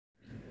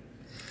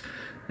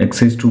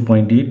Exercise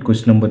 2.8,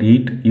 question number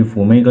 8. If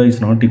omega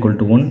is not equal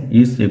to 1,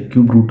 is a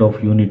cube root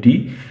of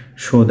unity.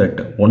 Show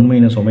that 1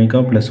 minus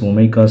omega plus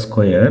omega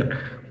square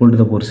whole to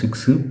the power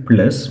 6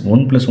 plus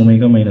 1 plus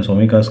omega minus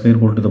omega square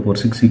whole to the power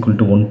 6 equal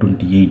to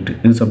 128.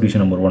 This is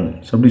subdivision number 1.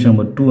 Subdivision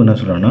number 2 என்ன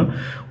சொல்றானா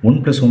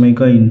 1 plus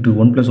omega into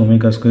 1 plus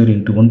omega square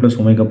into 1 plus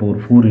omega power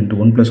 4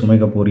 into 1 plus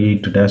omega power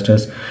 8 dash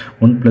dash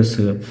 1 plus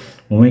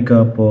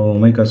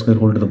omega square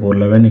whole to the power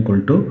 11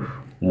 equal to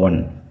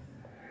 1.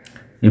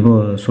 இப்போ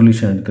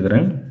solution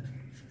எடுத்துக்கிறேன்.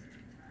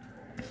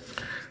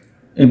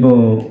 இப்போ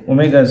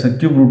omega is a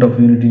cube root of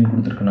unity ன்னு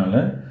கொடுத்துருக்கனால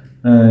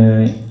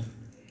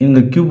இந்த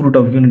cube root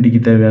of unityக்கு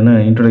தேவையான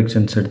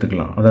introductions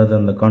எடுத்துக்கலாம். அதாவது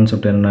அந்த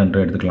concept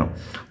என்னன்னு எடுத்துக்கலாம்.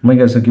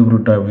 Omega is a cube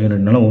root of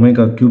unityனால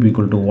omega cube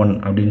equal to 1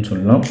 அப்படின்னு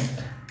சொல்லலாம்.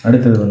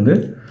 அடுத்தது வந்து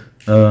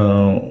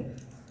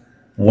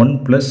 1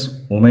 plus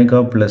omega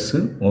plus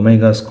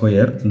omega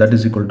square that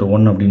is equal to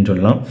 1 அப்படின்னு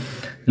சொல்லலாம்.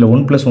 இல்லை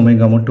 1 ப்ளஸ்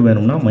ஒமேகா மட்டும்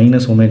வேணும்னா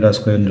மைனஸ் ஒமேகா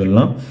ஸ்கொயர்னு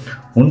சொல்லலாம்.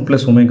 1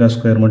 ப்ளஸ் ஒமேகா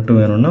ஸ்கொயர் மட்டும்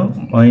வேணும்னா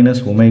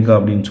மைனஸ் ஒமேகா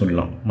அப்படின்னு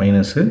சொல்லலாம்.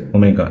 மைனஸ்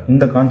ஒமேகா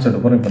இந்த கான்செப்ட்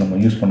அப்புறம் இப்போ நம்ம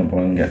யூஸ் பண்ண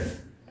போகிறோம். இங்கே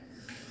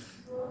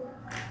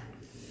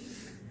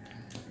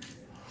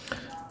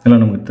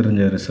இதெல்லாம் நமக்கு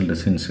தெரிஞ்ச ரிசல்ட்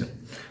சின்ஸு.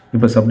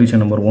 இப்போ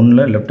சப்டிஷன் நம்பர் 1ல்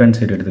லெஃப்ட் ஹேண்ட்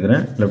சைடு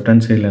எடுத்துக்கிறேன். லெஃப்ட்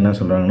ஹேண்ட் சைடில் என்ன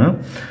சொல்கிறாங்கன்னா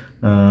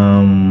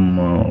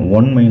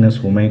 1 minus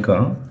omega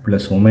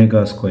plus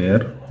omega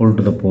square whole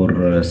to the power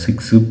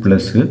 6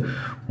 plus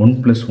 1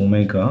 plus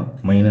omega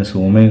minus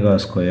omega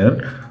square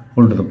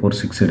whole to the power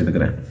 6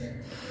 எடுத்துக்கிறேன்.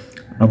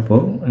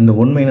 அப்போது இந்த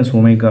 1 மைனஸ்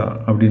ஒமேகா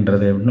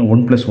அப்படின்றது எப்படின்னா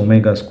 1 plus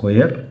omega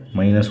square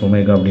minus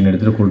omega அப்படின்னு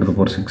எடுத்துகிட்டு whole to the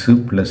power 6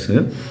 plus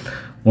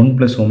 1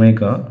 plus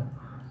omega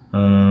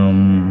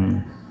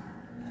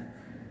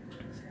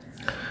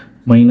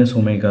minus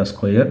omega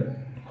square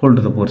whole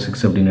to the power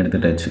 6 அப்படின்னு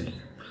எடுத்துட்டாச்சு.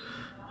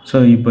 So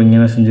இப்போ இங்கே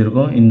என்ன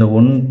செஞ்சுருக்கோம், இந்த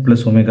 1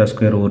 ப்ளஸ் ஒமேகா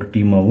ஸ்கொயர் ஒரு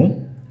டீமாகவும்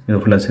இதை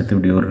ஃபுல்லாக சேர்த்து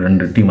இப்படி ஒரு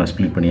 2 டீமாக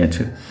ஸ்ப்ளிட்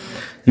பண்ணியாச்சு.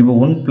 இப்போ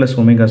 1 ப்ளஸ்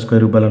ஒமேகா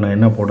ஸ்கொயர் இப்போ நான்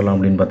என்ன போடலாம்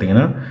அப்படின்னு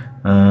பார்த்தீங்கன்னா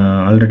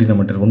ஆல்ரெடி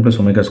நம்மகிட்ட 1 plus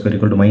omega square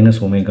equal to minus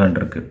ஒமேகான்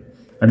இருக்குது.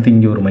 அடுத்து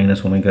இங்கே ஒரு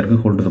மைனஸ் ஒமேகா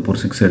இருக்குது ஹோல் டு த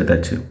பவர் 6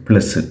 எடுத்தாச்சு.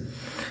 ப்ளஸ்ஸு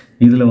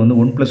இதில் வந்து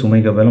 1 ப்ளஸ்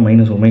ஒமேகா வேலை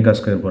மைனஸ் ஒமேகா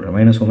ஸ்கொயர் போடுறேன்.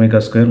 Minus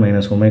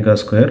omega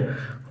square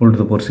whole to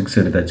the power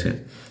 6 எடுத்தாச்சு.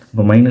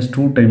 இப்போ minus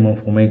 2 time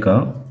of omega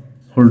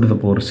whole to the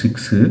power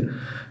 6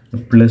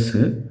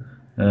 plus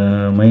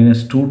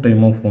minus 2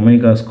 time of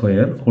omega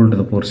square whole to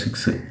the power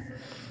 6.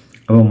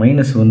 அப்போ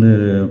minus வந்து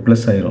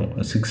plus ஆயிரும்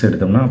 6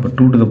 எடுத்தோம்னா. அப்போ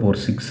 2 to the power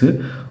 6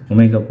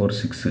 omega power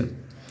 6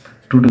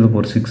 2 to the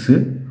power 6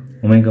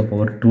 omega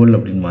power 12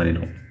 அப்படின்னு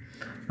மாறிடும்.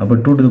 அப்போ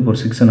 2 டு த பவர்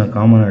 6 நான்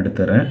காமனாக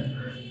எடுத்துறேன்.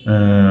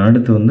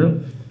 அடுத்து வந்து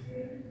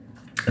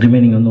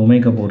ரிமைனிங் வந்து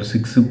omega power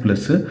 6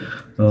 plus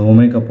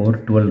omega power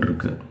 12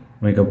 இருக்குது.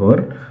 ஒமேகா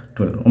பவர்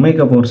 12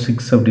 ஒமேகா பவர்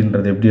 6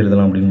 அப்படின்றது எப்படி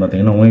எழுதலாம் அப்படின்னு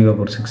பார்த்தீங்கன்னா omega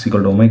power 6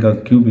 equal to omega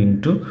cube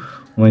into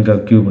omega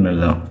கியூப்னு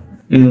எழுதலாம்.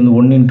 இது வந்து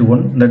 1 into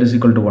 1 that is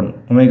equal to 1.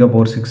 Omega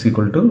power 6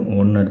 equal to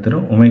 1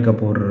 எடுத்துரும். Omega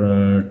power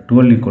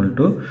 12 equal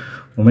to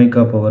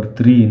omega power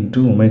 3 into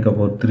omega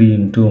power 3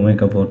 into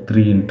omega power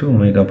 3 into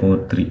omega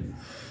power 3.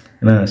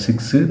 ஏன்னா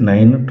 6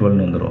 9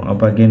 12 வந்துடும்.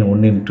 அப்போ again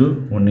 1 into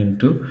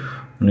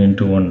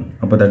 1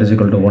 அப்போ that is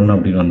equal to 1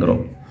 அப்படின்னு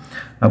வந்துடும்.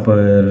 அப்போ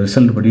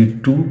ரிசல்ட் படி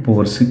 2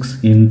 power 6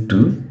 into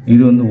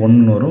இது வந்து 1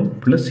 வரும்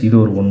ப்ளஸ் இது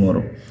ஒரு 1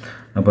 வரும்.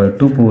 அப்போ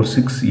 2 பவர்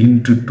 6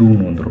 இன்ட்டு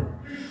 2ன்னு வந்துடும்.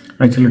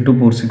 ஆக்சுவலி 2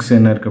 பவர் 6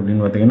 என்ன இருக்குது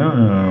அப்படின்னு பார்த்தீங்கன்னா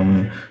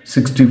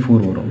 64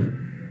 வரும்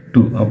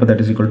 2. அப்போ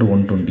தட் இஸ் ஈக்குவல் டு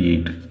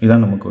 128.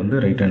 இதான் நமக்கு வந்து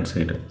ரைட் ஹேண்ட்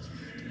சைடு.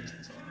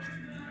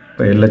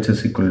 இப்போ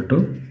LHS equal to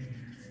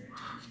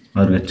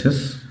RHS,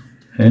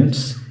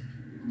 hence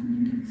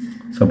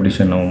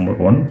submission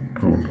number 1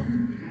 true.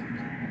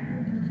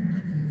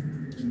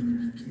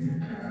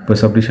 இப்போ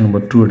சப்டிஷன்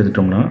நம்பர் 2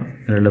 எடுத்துட்டோம்னா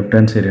இதில் லெஃப்ட்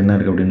ஹேண்ட் சைடு என்ன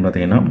இருக்குது அப்படின்னு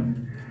பார்த்தீங்கன்னா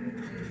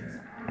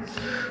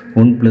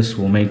 1 plus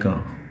omega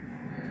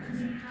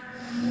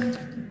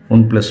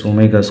 1 plus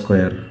omega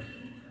square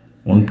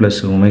 1 plus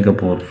omega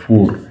power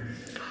 4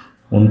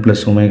 1 plus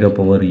omega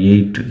power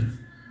 8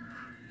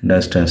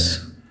 dash dash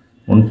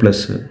 1 plus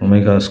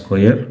omega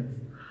square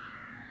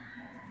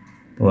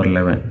power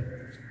 11.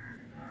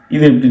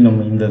 இது எப்படி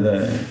நம்ம இந்த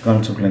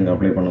கான்செப்டில் இங்கே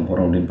அப்ளை பண்ண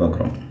போகிறோம் அப்படின்னு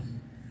பார்க்குறோம்.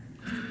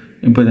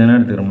 இப்போ இது என்ன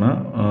எடுத்துக்கிறோம்னா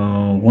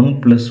 1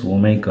 plus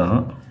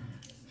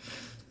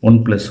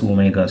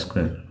omega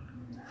square.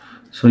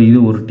 ஸோ இது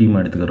ஒரு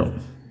டீம் எடுத்துக்கிறோம்.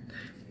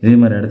 இதே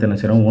மாதிரி அடுத்து என்ன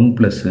செய்கிறோம் 1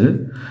 ப்ளஸ்ஸு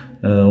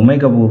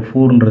ஒமேகா பவர்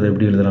 4ன்றது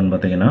எப்படி எழுதலான்னு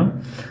பார்த்தீங்கன்னா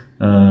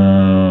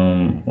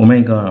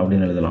ஒமேகா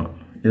அப்படின்னு எழுதலாம்.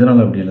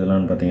 எதனால் அப்படி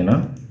எழுதலான்னு பார்த்தீங்கன்னா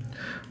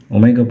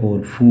ஒமேகா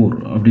பவர் 4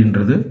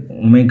 அப்படின்றது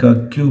ஒமேகா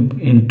கியூப்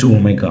இன்ட்டு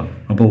ஒமேகா.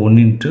 அப்போ 1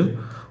 into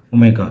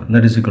omega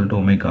that is equal to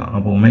omega.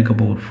 அப்போ omega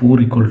power 4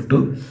 equal to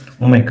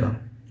omega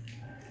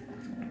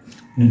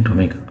into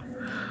omega.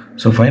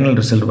 So final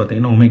result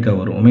பார்த்தீங்கன்னா ஒமேகா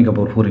வரும். Omega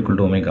power 4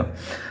 equal to omega.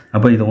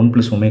 அப்போ இதை 1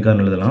 ப்ளஸ்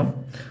ஒமேகான்னு எழுதலாம்.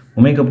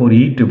 ஒமேகா பவர்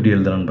 8 எப்படி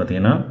எழுதலாம்னு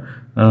பார்த்தீங்கன்னா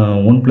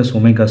 1 ப்ளஸ்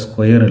ஒமேகா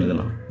ஸ்கொயர்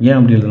எழுதலாம். ஏன்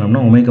அப்படி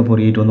எழுதலாம்னா ஒமேகா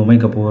பவர் 8 வந்து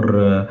omega power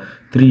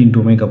 3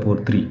 into omega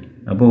power 3.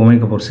 அப்போ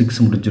ஒமேகா பவர்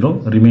 6 முடிச்சிடும்.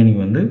 ரிமைனிங்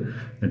வந்து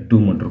 2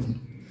 மட்டும் இருக்கும்.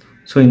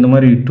 ஸோ இந்த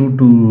மாதிரி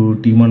 2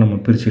 டீமாக நம்ம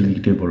பிரித்து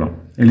எழுதிக்கிட்டே போகலாம்.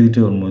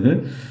 எழுதிட்டே வரும்போது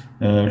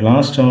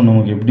லாஸ்ட்டாக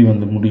நமக்கு எப்படி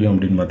வந்து முடியும்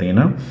அப்படின்னு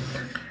பார்த்தீங்கன்னா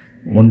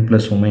 1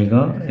 plus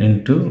omega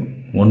into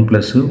 1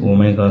 +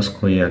 omega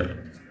square.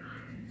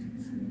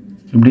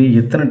 இப்படி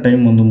எத்தனை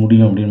டைம் வந்து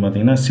முடியும் அப்படின்னு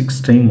பார்த்தீங்கன்னா 6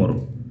 டைம்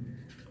வரும்.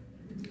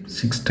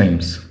 6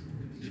 டைம்ஸ்.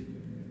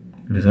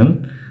 Listen,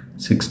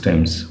 6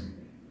 times.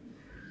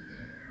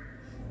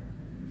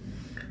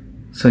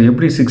 ஸோ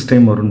எப்படி 6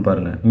 டைம் வரும்னு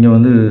பாருங்கள். இங்கே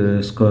வந்து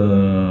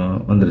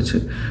வந்துருச்சு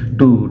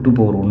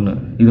 2^1,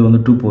 இது வந்து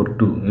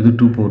 2^2, இது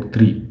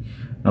 2^3.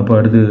 அப்போ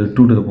அடுத்து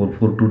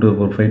 2^4,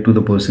 2^5,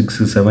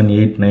 2^6, 7,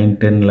 8, 9,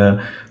 10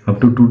 அப்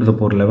டு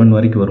 2^11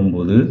 வரைக்கும்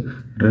வரும்போது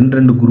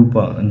ரெண்டு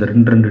குரூப்பாக இந்த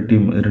ரெண்டு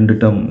டீம், 2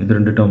 டேர்ம், இது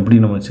 2 டேர்ம் இப்படி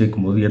நம்ம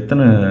சேர்க்கும்போது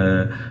எத்தனை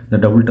இந்த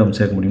டபுள் டேர்ம்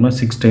சேர்க்க முடியுமா?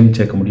 6 டைம்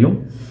சேர்க்க முடியும்.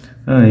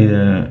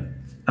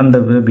 அந்த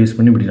பேஸ்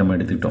பண்ணி இப்படி நம்ம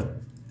எடுத்துக்கிட்டோம்.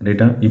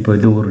 ரைட்டா? இப்போ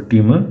இது ஒரு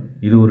டீமு,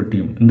 இது ஒரு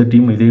டீம், இந்த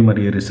டீம் இதே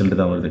மாதிரி ரிசல்ட்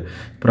தான் வருது.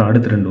 அப்புறம்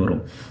அடுத்து 2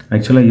 வரும்.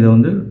 ஆக்சுவலாக இதை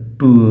வந்து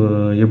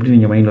எப்படி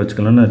நீங்கள் மைண்டில்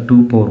வச்சுக்கலாம்னா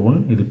 2^1,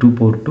 இது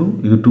 2^2,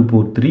 இது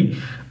 2^3,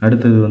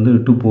 அடுத்தது வந்து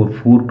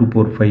 2^4,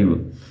 2^5,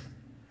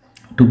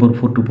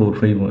 2^4,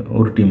 2^5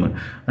 ஒரு டீமு,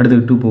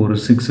 அடுத்தது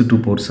 2^6,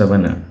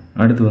 2^7,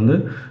 அடுத்து வந்து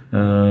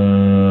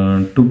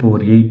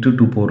 2^8,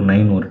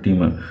 2^9 ஒரு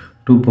டீமு,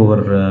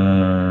 2^10,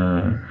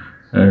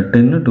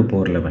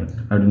 2^11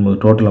 அப்படிங்கும்போது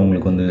டோட்டலாக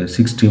உங்களுக்கு வந்து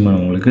 6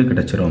 டீமாக உங்களுக்கு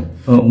கிடச்சிரும்.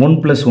 1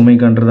 +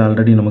 ஒமேகான்றது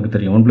ஆல்ரெடி நமக்கு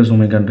தெரியும். 1 +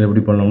 ஒமேகான்றது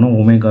எப்படி போடலாம்னா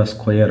ஒமேகா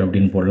ஸ்கொயர்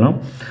அப்படின்னு போடலாம்.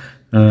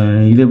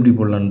 இது எப்படி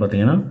போடலான்னு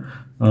பார்த்தீங்கன்னா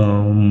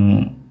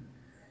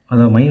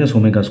அதாவது மைனஸ்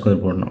ஒமேகா ஸ்கொயர்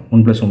போடணும்.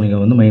 1 + ஒமேகா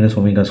வந்து மைனஸ்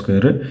ஒமேகா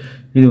ஸ்கொயரு,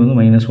 இது வந்து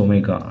மைனஸ்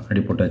ஒமேகா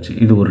அப்படி போட்டாச்சு.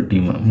 இது ஒரு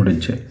டீமு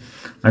முடிச்சு.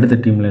 அடுத்த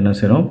டீமில் என்ன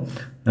செய்கிறோம்?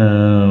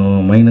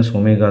 மைனஸ்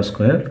ஒமேகா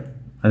ஸ்கொயர்,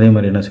 அதே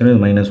மாதிரி என்ன செய்கிறோம்?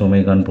 இது மைனஸ்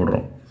ஒமேகான்னு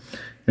போடுறோம்.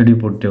 இப்படி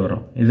போட்டுட்டே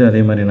வரும். இது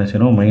அதே மாதிரி என்ன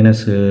செய்கிறோம்?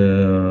 மைனஸ்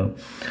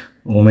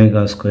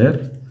ஒமேகா ஸ்கொயர்,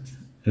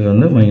 இது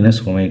வந்து மைனஸ்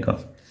ஒமேகா.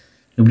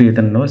 இப்படி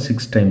எத்தனை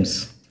 6 டைம்ஸ்,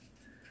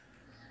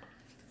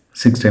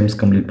 6 டைம்ஸ்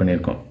கம்ப்ளீட்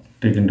பண்ணியிருக்கோம்.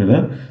 டேக் இன்டு த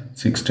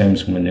 6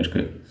 டைம்ஸ்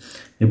முடிஞ்சிருக்கு.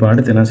 இப்போ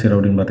அடுத்து என்ன செய்கிறோம்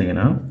அப்படின்னு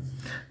பார்த்தீங்கன்னா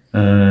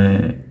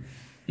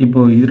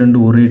இப்போது இது 2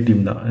 ஒரே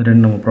டீம் தான்.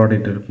 2 நம்ம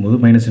ப்ராடக்ட் இருக்கும்போது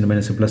மைனஸ் இன்ட்டு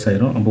மைனஸ் ப்ளஸ்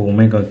ஆயிரும். அப்போ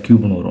ஒமேகா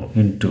க்யூப்னு வரும்.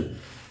 இன்ட்டு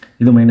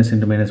இது minus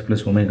into minus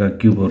plus omega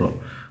cube வரும்.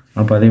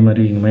 அப்போ அதே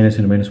மாதிரி இங்கே மைனஸ்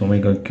இன்ட்டு மைனஸ்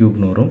ஒமேகா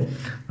க்யூப்னு வரும்.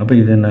 அப்போ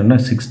இது என்னன்னா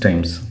 6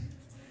 டைம்ஸ்.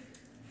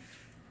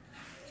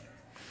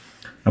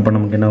 அப்போ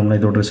நமக்கு என்ன ஆகும்னா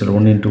இதோட ரிசல்ட்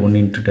 1 × 1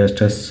 ×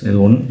 டேஸ் இது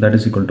 1, தட்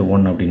இஸ் ஈக்குவல் டு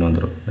 1 அப்படின்னு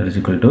வந்துடும். That is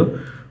equal to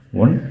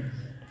 1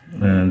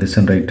 this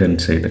and right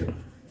hand side.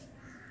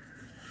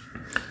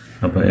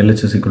 அப்போ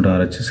LHS =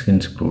 RHS,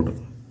 hence proved.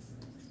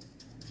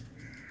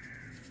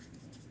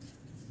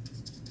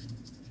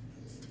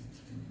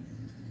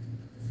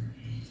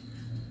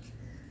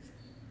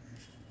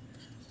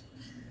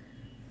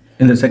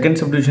 இந்த செகண்ட்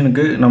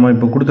சப்டிவிஷனுக்கு நம்ம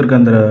இப்போ கொடுத்துருக்க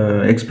அந்த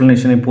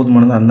எக்ஸ்ப்ளனேஷனே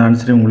போதுமானது. அந்த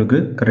ஆன்சரே உங்களுக்கு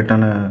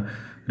கரெக்டான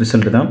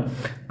ரிசல்ட்டு தான்.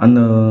 அந்த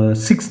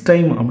 6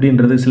 டைம்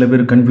அப்படின்றது சில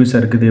பேர்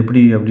கன்ஃபியூஸாக இருக்குது.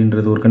 எப்படி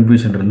அப்படின்றது ஒரு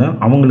கன்ஃபியூஷன் இருந்தால்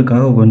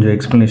அவங்களுக்காக கொஞ்சம்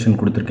எக்ஸ்ப்ளனேஷன்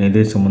கொடுத்துருக்கேன்.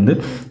 இதே சம் வந்து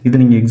இது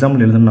நீங்கள்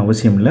எக்ஸாம்பிள் எழுதணும்னு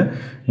அவசியம் இல்லை.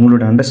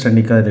 உங்களோட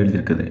அண்டர்ஸ்டாண்டிங்காக இது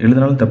எழுதியிருக்குது.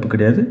 எழுதினாலும் தப்பு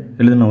கிடையாது,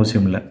 எழுதணும்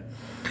அவசியம் இல்லை.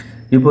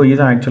 இப்போது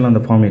இதுதான் ஆக்சுவலாக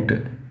அந்த ஃபார்மேட்டு.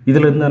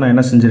 இதிலேருந்து நான்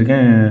என்ன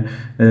செஞ்சுருக்கேன்,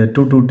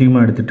 2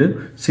 டீமாக எடுத்துகிட்டு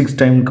 6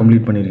 டைம்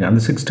கம்ப்ளீட் பண்ணியிருக்கேன்.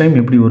 அந்த 6 டைம்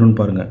எப்படி வரும்னு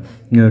பாருங்கள்.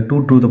 இங்கே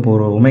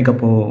 2 omega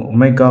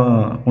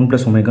 1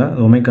 + omega,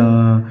 omega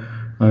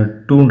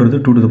 2ன்றது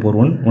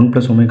 2^1, 1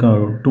 + omega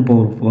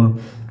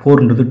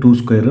 2^4ன்றது 2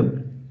 square.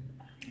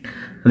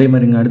 அதே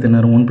மாதிரி இங்கே அடுத்து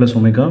என்ன 1 +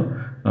 ஒமேகா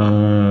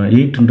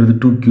 8ன்றது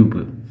 2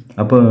 க்யூபு.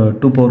 அப்போ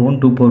 2^1,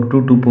 2^2,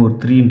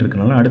 2^3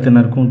 இருக்கனால அடுத்து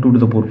என்ன இருக்கும்?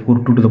 2^4,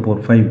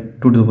 2^5,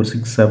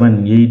 2^6, 7,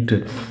 8,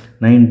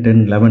 9, 10,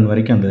 11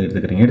 வரைக்கும் அந்த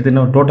எடுத்துக்கிறீங்க. எடுத்து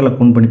என்ன டோட்டலாக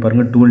கவுண்ட் பண்ணி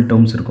பாருங்கள். 12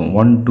 டேர்ம்ஸ் இருக்கும்.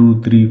 1, 2,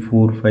 3,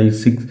 4, 5,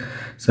 6,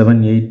 7,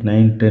 8,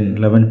 9, 10,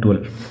 11,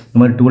 12 இந்த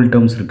மாதிரி 12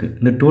 டேர்ம்ஸ் இருக்குது.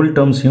 இந்த 12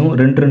 டேர்ம்ஸையும்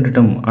 2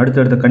 டேர்ம்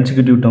அடுத்தடுத்த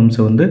கன்சிக்யூட்டிவ்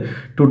டேர்ம்ஸை வந்து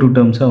 2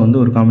 டேர்ம்ஸாக வந்து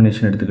ஒரு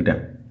காம்பினேஷன்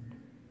எடுத்துக்கிட்டேன்.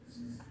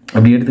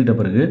 அப்படி எடுத்துக்கிட்ட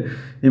பிறகு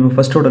இப்போ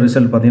ஃபஸ்ட்டோட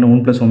ரிசல்ட் பார்த்தீங்கன்னா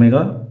 1 +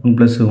 ஒமேகா 1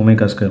 +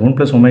 ஒமேகா ஸ்கொயர். 1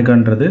 +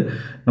 ஒமேகான்றது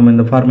நம்ம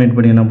இந்த ஃபார்மேட்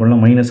படி என்ன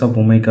பண்ணலாம்? மைனஸ் ஆஃப்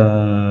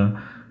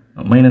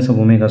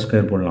ஒமேகா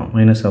ஸ்கொயர் போடலாம்.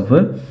 மைனஸ் ஆஃப்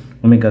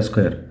ஒமேகா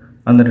ஸ்கொயர்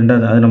அந்த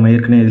ரெண்டாவது அது நம்ம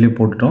ஏற்கனவே இதிலே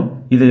போட்டுட்டோம்.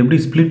 இதை எப்படி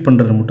ஸ்ப்ளிட்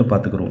பண்ணுறதை மட்டும்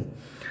பார்த்துக்குறோம்.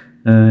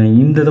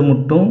 இந்த இதை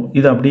மட்டும்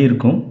இது அப்படியே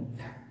இருக்கும்.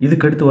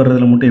 இதுக்கு அடுத்து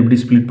வர்றதில் மட்டும் எப்படி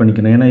ஸ்ப்ளிட்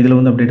பண்ணிக்கணும்? ஏன்னா இதில்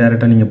வந்து அப்படியே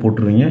டேரெக்டாக நீங்கள்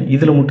போட்டுருவீங்க.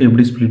 இதில் மட்டும்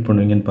எப்படி ஸ்ப்ளிட்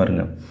பண்ணுவீங்கன்னு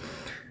பாருங்கள்.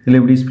 இதில்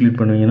எப்படி ஸ்ப்ளிட்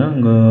பண்ணுவீங்கன்னா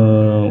இங்கே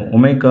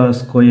omega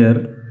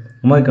square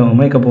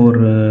omega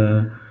power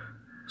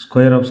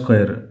square of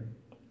square,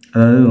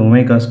 அதாவது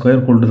ஒமேகா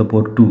ஸ்கொயர் = the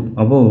power 2.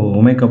 அப்போது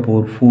ஒமேகா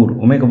பவர்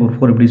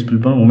 4 எப்படி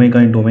ஸ்ப்ளிட் பண்ணணும்? Omega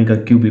 × omega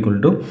cube =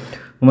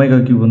 omega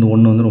cube வந்து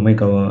 1 வந்து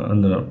ஒமேகா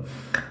வந்துடும்.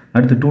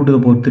 அடுத்து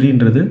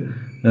 2^3ன்றது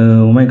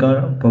ஒமேகா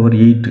பவர்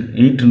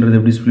 8ன்றது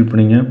எப்படி ஸ்ப்ளிட்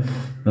பண்ணிங்க?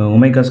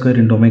 Omega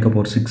square × omega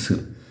power 6.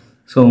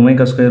 So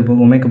omega square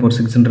போக ஒமேகா பவர்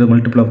 6ன்றது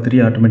மல்டிபிள் ஆஃப்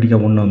 3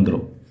 ஆட்டோமேட்டிக்காக 1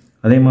 வந்துடும்.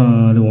 அதே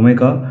மாதிரி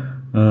ஒமேகா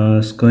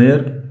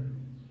ஸ்கொயர்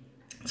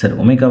சரி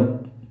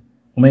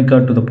ஒமேகா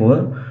டு த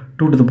பவர்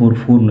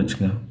 2^4ன்னு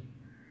வச்சுங்க.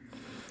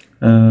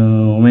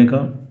 ஒமேகா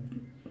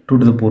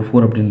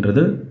 2^4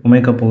 அப்படின்றது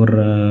ஒமேகா பவர்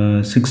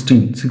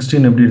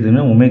 16 எப்படி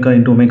எடுத்துங்கன்னா omega ×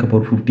 omega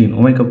power 15.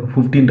 Omega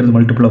 15ன்றது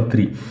multiple of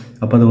 3,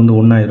 அப்போ அது வந்து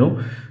 1 ஆயிரும்.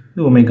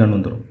 இது ஒமேகான்னு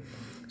வந்துடும்.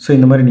 ஸோ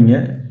இந்த மாதிரி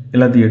நீங்கள்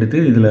எல்லாத்தையும் எடுத்து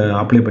இதில்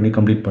அப்ளை பண்ணி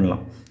கம்ப்ளீட்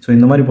பண்ணலாம். ஸோ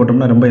இந்த மாதிரி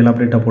போட்டோம்னா ரொம்ப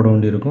எலாபரேட்டாக போட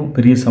வேண்டியிருக்கும்,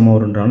 பெரிய சம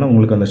வரும்ன்றனால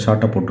உங்களுக்கு அந்த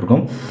ஷார்ட்டாக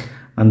போட்டிருக்கோம்.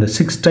 அந்த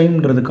 6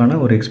 டைம்ன்றதுக்கான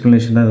ஒரு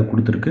எக்ஸ்ப்ளனேஷன் தான் அதை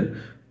கொடுத்துருக்கு,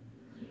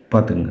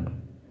 பார்த்துங்க.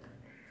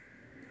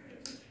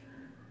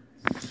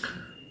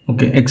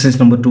 Okay,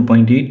 exercise number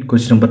 2.8,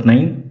 question number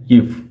 9.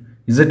 If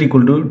z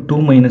equal to 2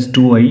 minus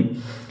 2i,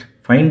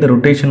 find the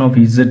rotation of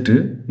z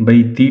by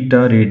theta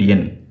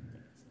radian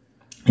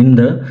in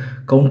the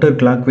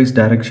counterclockwise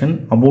direction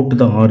about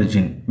the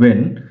origin when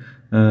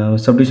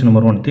subdivision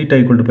number 1 theta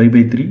equal to pi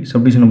by 3,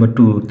 subdivision number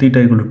 2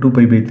 theta equal to 2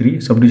 pi by 3,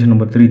 subdivision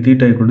number 3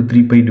 theta equal to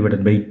 3 pi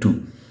divided by 2.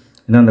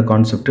 இதான் அந்த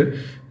concept.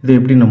 இதை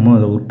எப்படி நம்ம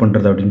அதை work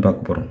பண்ணுறது அப்படின்னு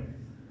பார்க்க போகிறோம்.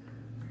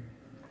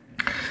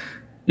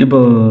 இப்போ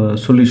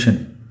சொல்யூஷன்,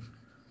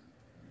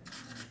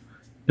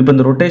 இப்போ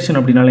இந்த ரொட்டேஷன்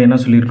அப்படின்னால என்ன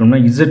சொல்லியிருக்கோம்னா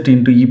z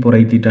இன்ட்டு இ பவர்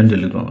ஐ தீட்டான்னு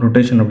சொல்லியிருக்கோம்.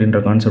 ரொட்டேஷன் அப்படின்ற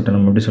கான்செப்டை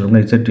நம்ம எப்படி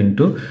சொல்கிறோம்னா z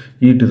into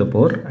e to the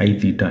power I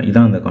theta,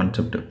 இதான் அந்த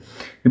கான்செப்ட்.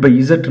 இப்போ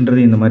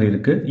இசட்ன்றது இந்த மாதிரி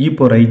இருக்குது, இ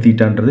பவர் ஐ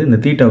தீட்டான்றது இந்த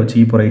தீட்டா வச்சு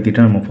இ பவர் ஐ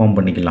தீட்டா நம்ம ஃபார்ம்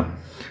பண்ணிக்கலாம்,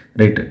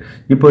 ரைட்டு.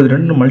 இப்போ இது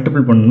ரெண்டும்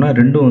மல்டிபிள் பண்ணோம்னா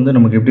ரெண்டும் வந்து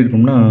நமக்கு எப்படி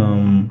இருக்கும்னா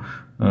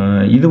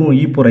இதுவும்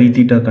இ பவர் ஐ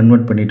தீட்டா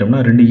கன்வெர்ட் பண்ணிட்டோம்னா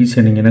ரெண்டு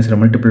ஈஸியாக நீங்கள் என்ன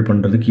சார் மல்டிபிள்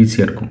பண்ணுறதுக்கு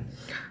ஈஸியாக இருக்கும்.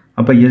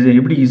 அப்போ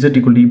எப்படி z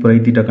equal to e power i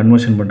theta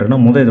conversion பண்ணுறதுனா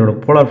முதல் இதோட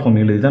போலார் ஃபார்ம்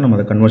எழுதி தான் நம்ம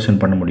அதை கன்வர்ஷன்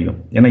பண்ண முடியும்.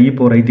 ஏன்னா e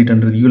power i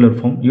thetaன்றது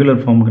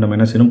யூலர் ஃபார்முக்கு நம்ம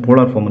என்ன செய்யணும்,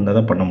 போலார் ஃபார்ம் இருந்தால்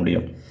தான் பண்ண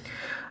முடியும்.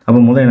 அப்போ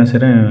முதல் என்ன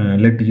செய்கிறேன்,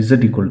 லெட் z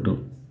equal to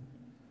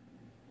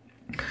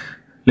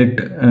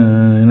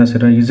என்ன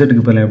செய்கிறேன்,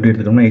 இசட்டுக்கு பதில் எப்படி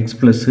எடுத்துக்கோம்னா x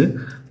plus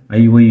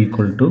iy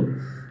equal to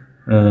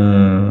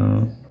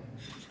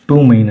 2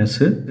 minus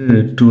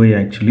 2i,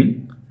 actually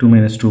 2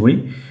 minus 2y.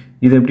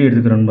 இதை எப்படி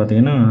எடுத்துக்கிறோன்னு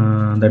பார்த்தீங்கன்னா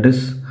that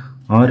is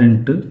r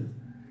into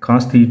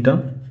cos theta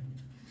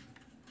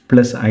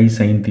plus I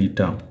sin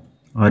theta,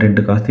 r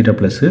into cos theta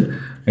plus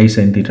I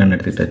sin theta ன்னு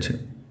எடுத்துக்கிட்டாச்சு.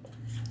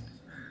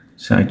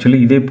 So actually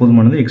இதே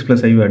போதுமானது, x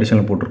plus i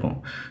அடிஷனல் போட்டிருக்கோம்.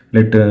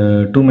 Let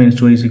 2 minus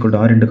 2i is equal to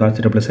r into cos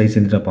theta plus I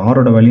sin theta. அப்போ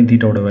ஆரோட value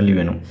தீட்டாவோட value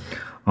வேணும்.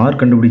 r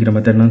கண்டுபிடிக்கிற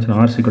method என்ன,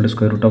 r is equal to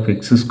square root of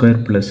x square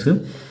plus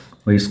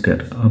y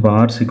square. அப்போ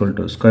r is equal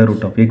to square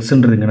root of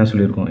xன்றது இங்கே என்ன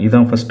சொல்லியிருக்கோம்,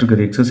 இதான் ஃபஸ்ட்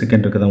இருக்குது x,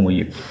 செகண்ட் இருக்குது தான் y.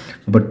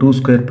 அப்போ 2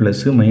 square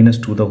plus minus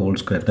 2 the whole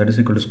square, that is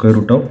equal to square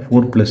root of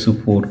 4 plus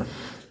 4,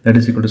 that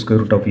is equal to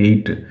square root of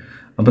 8.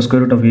 அப்போ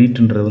square root of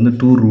 8ன்றது வந்து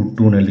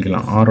 2√2ன்னு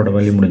எழுதிக்கலாம், ஆரோட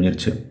வேல்யூ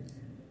முடிஞ்சிருச்சு.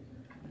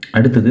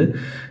 அடுத்தது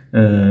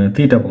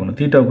தீட்டா பார்க்கணும்.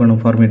 தீட்டாவுக்கான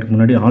ஃபார்மேட்டுக்கு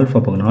முன்னாடி ஆல்ஃபா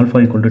பார்க்கணும். Alpha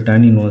equal to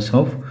tan inverse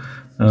of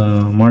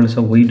modulus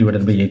of Y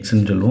divided by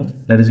எக்ஸ்ன்னு சொல்லுவோம்.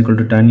 That is equal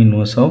to tan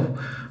inverse of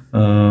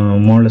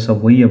modulus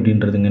of Y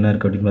அப்படின்றதுங்க என்ன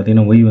இருக்குது அப்படின்னு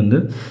பார்த்தீங்கன்னா ஒய் வந்து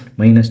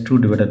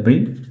 -2 டிவைடட் பை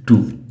 2.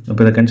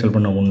 அப்போ இதை கேன்சல்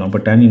பண்ண 1.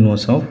 அப்போ tan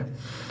inverse of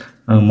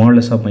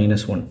modulus of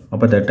 -1.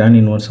 அப்போ இந்த tan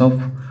இன்வர்ஸ் ஆஃப்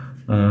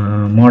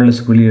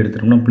மாடலஸ்க்கு வெளியே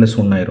எடுத்துட்டோம்னா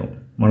 +1 ஆயிரும்.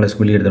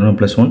 மாடலஸ்க்கு வெளியே எடுத்துட்டோம்னா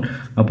 +1.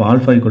 அப்போ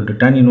ஆல்ஃபா ஈக்குவல் டு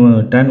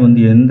tan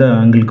வந்து எந்த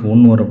ஆங்கிளுக்கு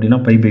 1 வரும் அப்படின்னா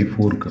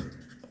π/4க்கு,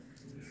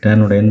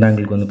 டேனோட எந்த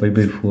ஆங்கிளுக்கு வந்து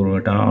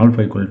π/4 ஆல்ஃபா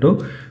ஈக்குவல் டு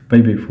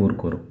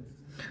π/4க்கு வரும்.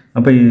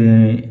 அப்போ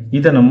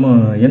இதை நம்ம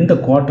எந்த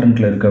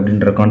குவாட்ரண்ட்டில் இருக்குது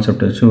அப்படின்ற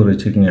கான்செப்ட் வச்சு ஒரு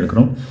செக்கிங்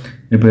எடுக்கிறோம்.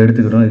 இப்போ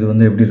எடுத்துக்கிறோம், இது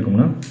வந்து எப்படி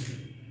இருக்கும்னா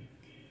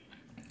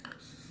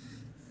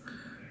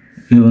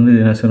இது வந்து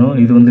என்ன செய்யணும்,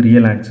 இது வந்து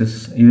ரியல் ஆக்சிஸ்,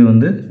 இது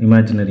வந்து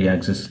இமேஜினரி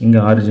ஆக்சிஸ், இங்கே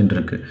ஆரிஜின்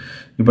இருக்குது.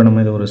 இப்போ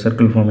நம்ம இதை ஒரு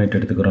சர்க்கிள் ஃபார்மேட்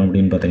எடுத்துக்கிறோம்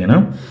அப்படின்னு பார்த்தீங்கன்னா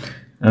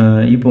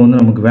இப்போ வந்து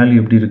நமக்கு வேல்யூ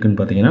எப்படி இருக்குதுன்னு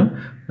பார்த்தீங்கன்னா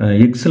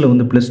எக்ஸில்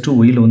வந்து +2,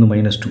 ஒய்யில் வந்து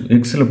 -2,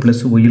 எக்ஸில்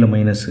ப்ளஸ் ஒய்யில்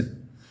மைனஸு,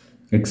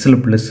 எக்ஸில்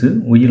ப்ளஸ்ஸு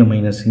ஒய்யில்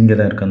மைனஸ், இங்கே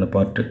தான் இருக்குது அந்த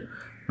பார்ட்டு.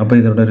 அப்போ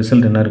இதோட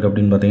ரிசல்ட் என்ன இருக்குது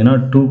அப்படின்னு பார்த்தீங்கன்னா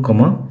 2,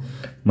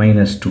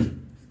 -2.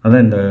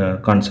 அதான் இந்த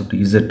கான்செப்ட்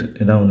இசட்,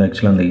 இதான் வந்து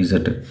ஆக்சுவலாக அந்த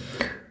இசட்டு.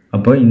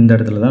 அப்போ இந்த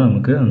இடத்துல தான்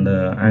நமக்கு அந்த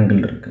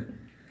ஆங்கிள் இருக்குது.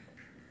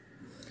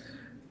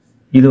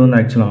 இது வந்து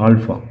ஆக்சுவலாக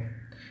ஆல்ஃபா.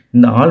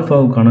 இந்த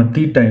ஆல்ஃபாவுக்கான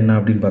தீட்டா என்ன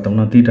அப்படின்னு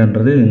பார்த்தோம்னா,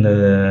 தீட்டான்றது இந்த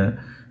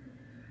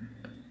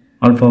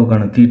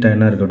ஆல்ஃபாவுக்கான தீட்டா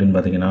என்ன இருக்குது அப்படின்னு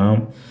பார்த்தீங்கன்னா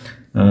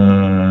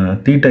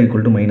தீட்டா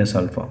ஈக்குவல் டு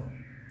 -ஆல்ஃபா.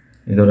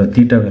 இதோட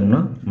தீட்டா வேணும்னா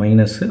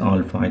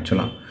 -ஆல்ஃபா.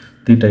 ஆக்சுவலாக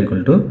theta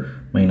equal to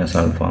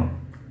 -alpha.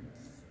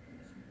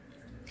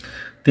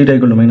 Theta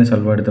equal to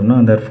 -alpha எடுத்தோம்னா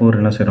therefore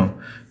என்ன செய்கிறோம்,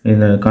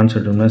 இந்த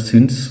கான்செப்ட்னா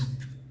since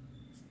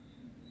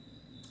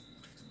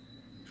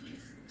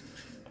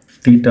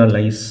theta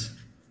lies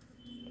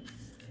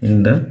in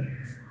the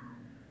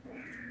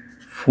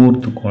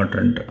 4th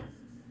quadrant.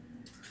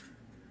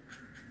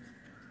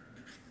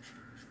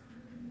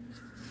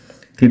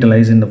 Theta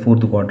lies in the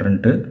 4th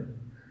quadrant.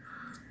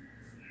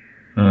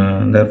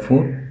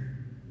 Therefore,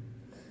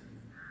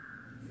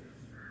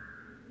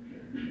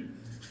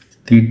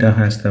 theta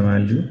has the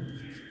value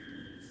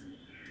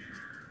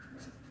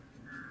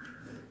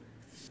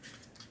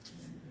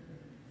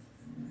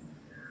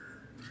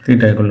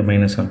theta equal to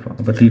 -alpha.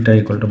 Appo theta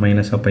equal to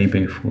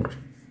 -pi/4.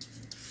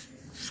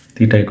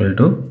 theta equal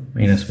to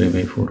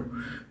 -pi/4.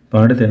 இப்போ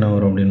அடுத்து என்ன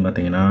வரும் அப்படின்னு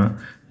பார்த்தீங்கன்னா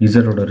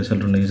இசட்டோட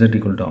result வந்து z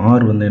equal to r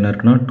வந்து என்ன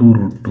இருக்குன்னா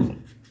 2√2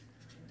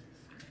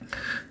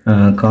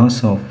 cos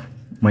of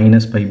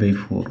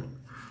 -pi/4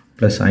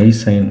 plus I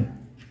sin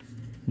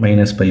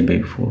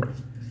 -pi/4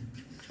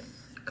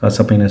 cos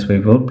of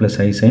 -pi/4 plus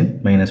I sin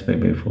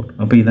 -pi/4.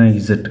 அப்போ இதுதான்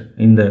z.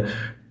 இந்த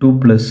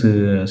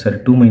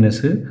 2 minus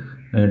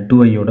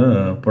 2i ஓட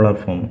போலார்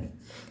ஃபார்ம்.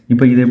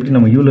 இப்போ இதை எப்படி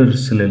நம்ம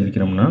யூலர்ஸில்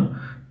எழுதிக்கிறோம்னா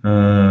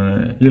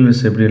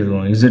யூலர்ஸ் எப்படி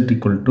எழுதுவோம், z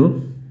equal to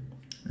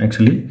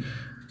actually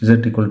z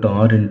equal to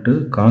r into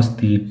cos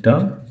theta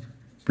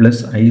plus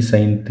I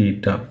sin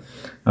theta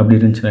அப்படி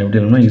இருந்துச்சுன்னா எப்படி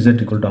எழுதணும்னா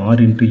z equal to r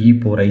into e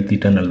power I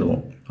theta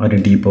எழுதுவோம். r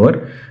into e power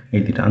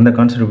I theta. அந்த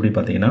concept எப்படி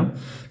பார்த்தீங்கன்னா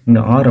இங்க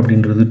r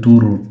அப்படின்றது 2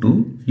 root 2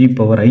 e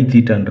power I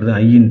thetaன்றது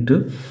I into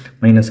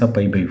minus of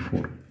pi by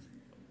 4.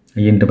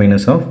 I into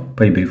minus of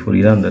pi by 4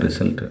 இதான் அந்த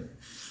result.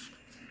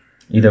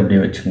 இதை அப்படியே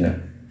வச்சுங்க.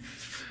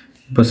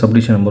 இப்போ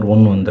சப்டிஷன் நம்பர்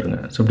 1 வந்துருங்க.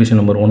 சப்டிஷன்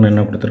நம்பர் 1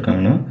 என்ன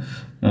கொடுத்துருக்காங்கன்னா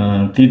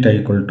theta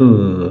equal to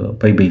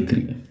pi by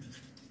 3.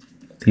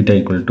 theta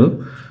equal to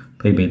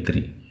pi by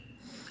 3.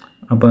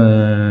 அப்போ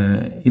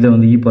இதை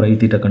வந்து e power I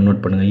theta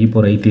convert பண்ணுங்கள். e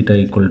power I theta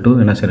equal to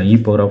என்ன செய்யறோம் e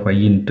power of I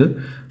into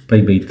pi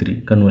by 3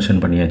 conversion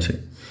பண்ணியாச்சு.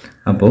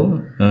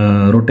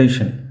 அப்போது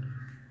ரொட்டேஷன்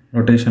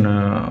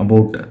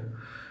about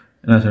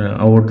என்ன சொல்கிறேன்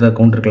about the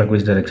counter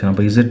clockwise direction.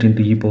 அப்போ z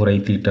into e power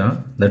I theta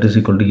that is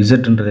equal to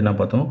zன்றது என்ன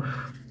பார்த்தோம்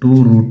 2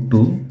 root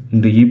 2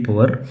 into e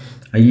power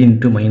I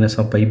into minus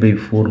of pi by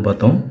 4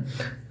 பார்த்தோம்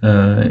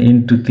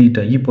into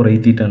theta e power I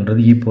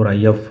thetaன்றது e power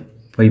I of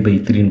pi by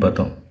 3ன்னு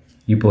பார்த்தோம்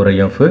e power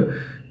I of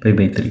pi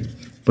by 3.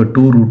 இப்போ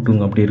 2 root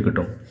 2 அப்படி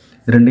இருக்கட்டும்.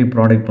 ரெண்டையும்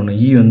product பண்ணும்.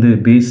 e வந்து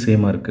பேஸ்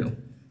சேமாக இருக்குது.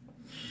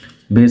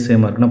 பேஸ்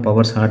சேமாக இருக்குன்னா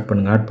பவர்ஸ் ஆட்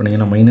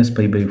பண்ணிங்கன்னா minus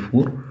by by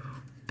 4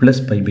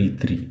 plus pi by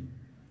 3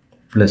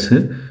 plus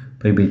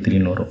by by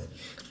 3ன்னு வரும்.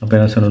 அப்போ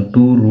என்ன சொல்லணும்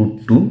 2 root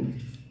 2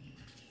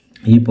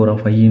 e power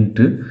of I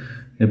into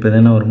இப்போ இது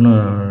என்ன வரும்னா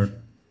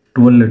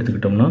 12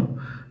 எடுத்துக்கிட்டோம்னா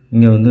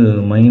இங்கே வந்து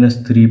மைனஸ்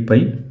 3 பை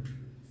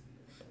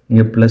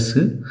இங்கே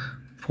ப்ளஸ்ஸு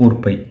 4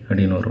 பை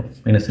அப்படின்னு வரும்.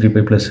 Minus 3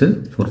 by plus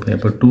 4 by.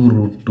 அப்போ 2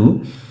 root 2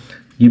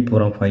 e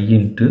power of I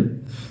into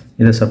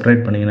இதை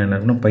சப்ட்ராக்ட் பண்ணிங்கன்னா என்ன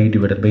இருக்குன்னா பை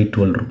டிவைடட் பை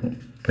 12 இருக்கும்.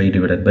 Pi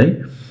divided by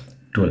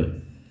 12.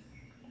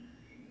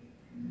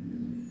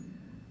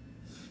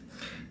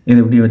 இது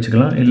எப்படி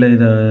வச்சுக்கலாம். இல்லை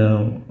இதை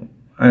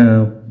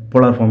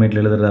போலார்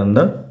ஃபார்மேட்டில் எழுதுறதா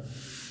இருந்தால்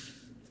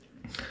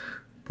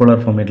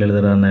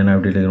என்ன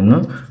எப்படி எழுதுறோம்னா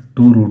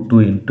 2 root 2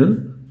 into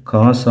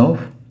cos of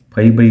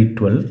pi by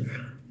 12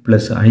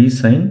 plus I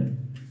sin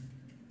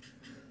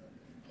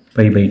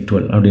pi by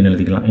 12 அப்படின்னு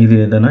எழுதிக்கலாம். இது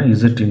எதுனா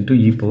z into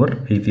e power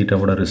I theta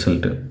ஓட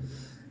result.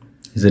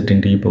 z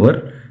into e power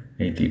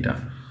I theta.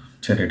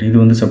 சரி, இது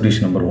வந்து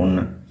சப்டிஷன் நம்பர்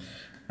 1.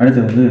 அடுத்து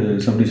வந்து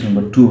சப்டிஷன்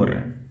நம்பர் 2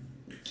 வர்றேன்.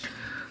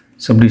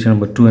 சப்டிஷன்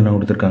நம்பர் 2 என்ன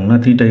கொடுத்துருக்காங்கன்னா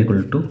theta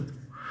equal to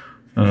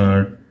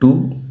 2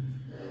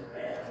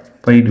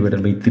 pi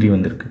divided by 3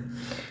 வந்திருக்கு.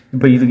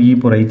 இப்போ இதுக்கு e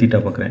power I theta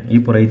பார்க்குறேன். e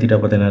power I theta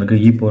பார்த்தா என்ன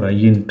இருக்குது e power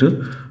I into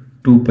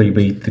 2 pi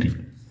by 3.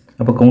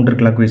 அப்போ counter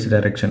clockwise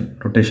direction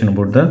rotation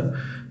about the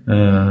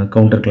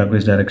counter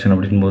clockwise direction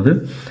அப்படின்போது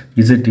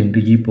z into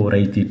e power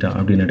I theta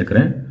அப்படின்னு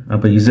எடுக்கிறேன்.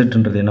 அப்போ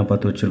zன்றது என்ன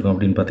பார்த்து வச்சுருக்கோம்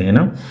அப்படின்னு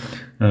பார்த்தீங்கன்னா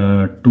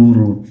 2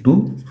 root 2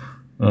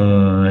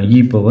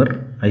 e power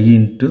I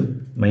into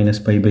minus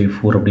pi by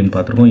 4 அப்படின்னு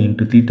பார்த்துருக்கோம்.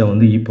 into theta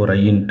வந்து e power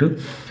I into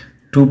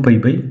 2 pi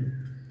by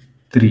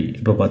 3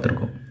 இப்போ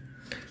பார்த்துருக்கோம்.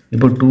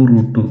 இப்போ 2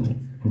 root 2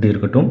 அப்படி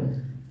இருக்கட்டும்.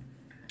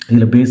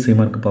 இதில் பேஸ்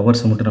சேமாக இருக்குது.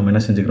 பவர்ஸை மட்டும் நம்ம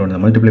என்ன செஞ்சுக்கிறோம் இந்த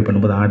மல்டிப்ளை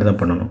பண்ணும்போது ஆட் தான்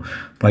பண்ணணும்.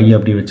 பை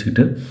அப்படி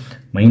வச்சுக்கிட்டு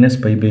minus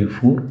by by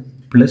 4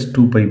 plus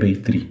 2 by by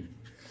 3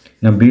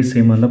 நம்ம பேஸ்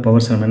சேமாக இருந்தால்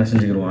பவர்ஸ் நம்ம என்ன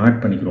செஞ்சுக்கிறோம் ஆட்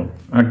பண்ணிக்கிறோம்.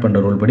 ஆட்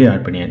பண்ணுற ரோல் படி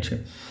ஆட் பண்ணியாச்சு.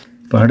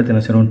 இப்போ அடுத்து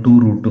என்ன செய்யணும் 2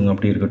 root 2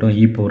 அப்படி இருக்கட்டும்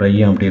e power I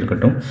அப்படி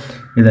இருக்கட்டும்.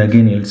 இது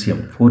அகெயின்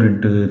எல்சிஎம் 4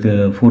 into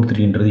 4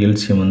 3ன்றது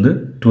எல்சிஎம் வந்து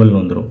 12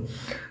 வந்துடும்.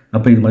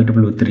 அப்போ இது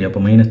மல்டிபிள் வித் 3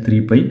 அப்போ மைனஸ்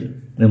 3 பை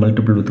இது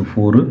multiple with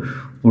 4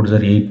 would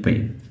sir 8 by.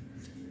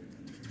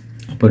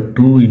 இப்போ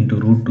 2 into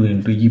root 2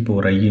 into e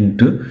power I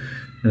into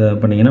இதை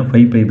பண்ணிங்கன்னா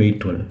 5 pi by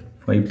 12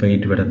 5 pi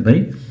divided by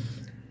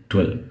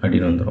 12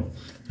 அப்படின்னு வந்துடும்.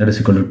 that is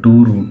equal to 2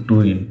 root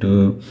 2 into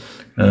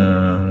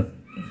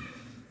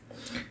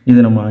இது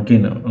நம்ம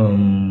அகெயின்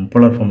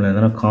போலார் ஃபார்மில்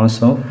எதுனா cos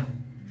of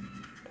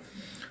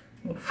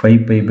 5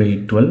 pi by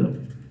 12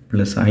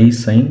 plus I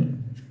sin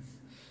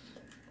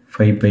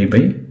 5 pi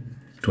by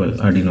 12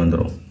 அப்படின்னு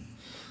வந்துடும்.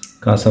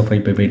 cos of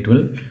 5 pi by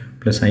 12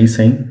 plus I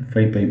sin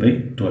 5 pi by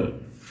 12.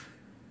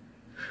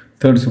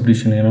 Third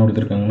submission என்ன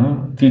கொடுத்துருக்காங்கன்னா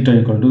theta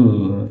equal to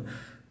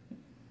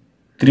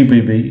 3 pi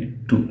by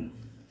 2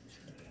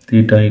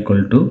 theta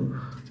equal to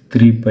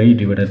 3 pi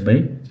divided by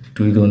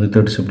 2 இது வந்து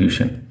third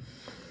submission.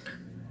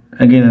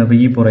 Again அப்போ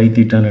e power I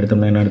theta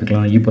எடுத்தோம்னா என்ன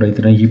எடுத்துக்கலாம் e power I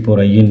theta e power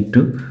I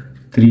into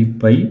 3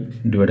 pi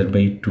divided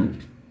by 2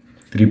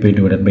 3 pi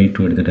divided by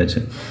 2 எடுத்துட்டாச்சு.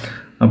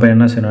 அப்போ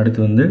என்ன செய்யணும் அடுத்து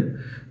வந்து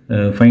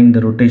find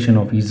the rotation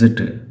of z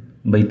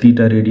by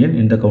theta radian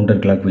in the counter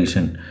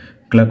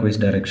clockwise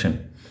direction.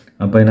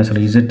 அப்போ என்ன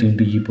சொல்ல z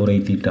into e power I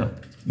theta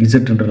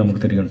zன்றது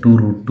நமக்கு தெரியும் 2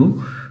 root 2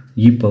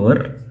 e power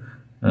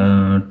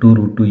 2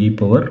 root 2 e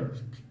power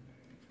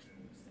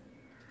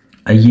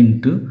I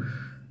into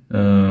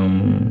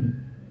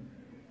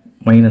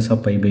minus of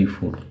pi by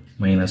 4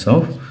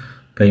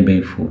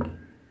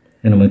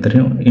 இது நமக்கு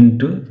தெரியும்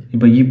into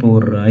இப்போ e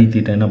power I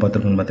theta என்ன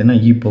பார்த்துருக்கோன்னு பார்த்தீங்கன்னா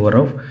e power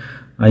of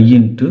I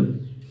into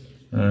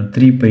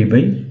 3 pi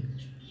by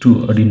 2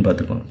 அப்படின்னு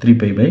பார்த்துருக்கோம் 3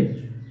 pi by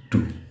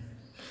 2.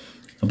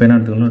 அப்போ என்ன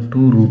எடுத்துக்கோன்னா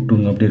 2 root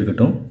 2 அப்படி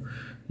இருக்கட்டும்.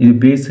 இது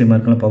பேஸ் சேமாக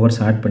இருக்கலாம் பவர்ஸ்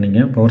ஆட் பண்ணிங்க.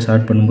 பவர்ஸ்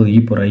ஆட் பண்ணும்போது e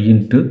power I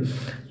into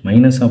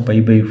minus of pi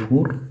by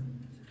 4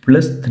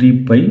 plus 3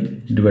 pi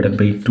divided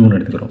by 2ன்னு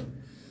எடுத்துக்கிறோம்.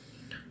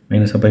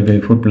 minus of pi by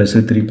 4 plus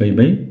 3 pi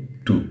by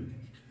 2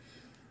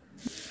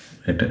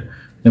 right.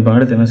 இப்போ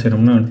அடுத்து என்ன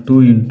செய்கிறோம்னா 2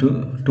 ×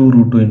 2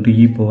 √2 ×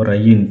 e power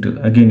i ×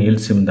 அகெயின்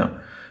எல்சியம் தான்.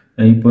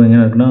 இப்போ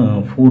என்ன இருக்குன்னா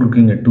 4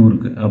 இருக்குது, இங்கே 2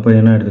 இருக்குது. அப்போ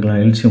என்ன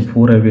எடுத்துக்கலாம், எல்சியம்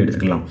 4ஆகவே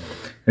எடுத்துக்கலாம்.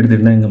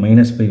 எடுத்துக்கிட்டால் இங்கே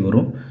 -π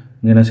வரும்,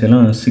 இங்கே என்ன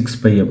செய்யலாம்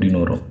 6π அப்படின்னு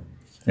வரும்.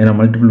 ஏன்னா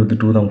மல்டிபிள் வித்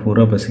 2 தான் 4,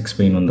 அப்போ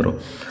 6πன்னு வந்துடும்.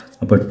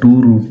 அப்போ 2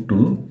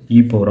 √2 e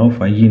power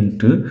i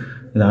 ×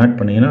 இதை ஆட்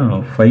பண்ணிங்கன்னா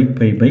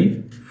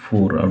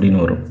 5π/4 அப்படின்னு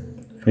வரும்.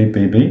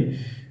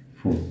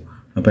 5π/4.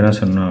 அப்போ என்ன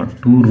சொன்னால்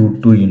 2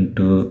 √2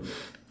 ×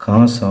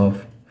 cos of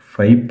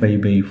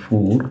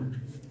 5π/4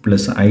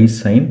 plus I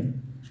sin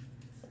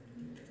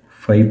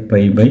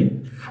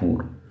 5π/4.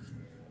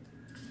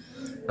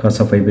 cos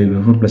of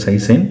 5π/4 plus I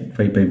sin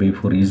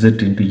 5π/4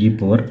 z into e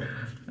power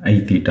I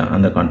theta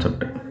அந்த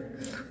கான்செப்ட்.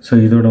 ஸோ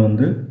இதோட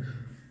வந்து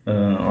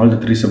all the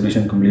 3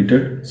 submission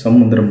completed.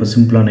 Some வந்து ரொம்ப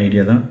சிம்பிளான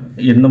ஐடியா தான்.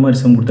 எந்த மாதிரி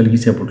சம் கொடுத்தாலும்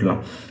ஈஸியாக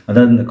போட்டுடலாம்.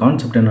 அதாவது இந்த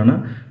கான்செப்ட் என்னென்னா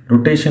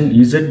rotation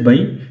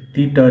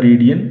z/θ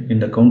radian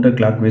in the counter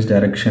clockwise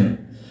direction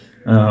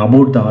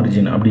about the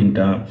origin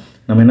அப்படின்ட்டா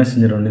நம்ம என்ன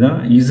செஞ்சிட வேண்டியதான்,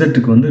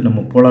 இசட்டுக்கு வந்து நம்ம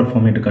போலார்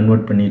ஃபார்மேட்டு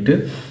கன்வெர்ட் பண்ணிவிட்டு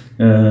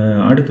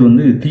அடுத்து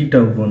வந்து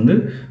தீட்டாவுக்கு வந்து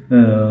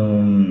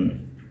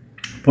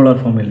போலார்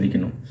ஃபார்ம்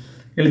எழுதிக்கணும்.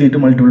 எழுதிட்டு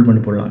மல்டிபிள்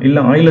பண்ணி போடலாம்.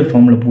 இல்லை ஆயிலர்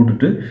ஃபார்மில்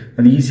போட்டுட்டு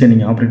அது ஈஸியாக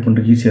நீங்கள் ஆப்ரேட்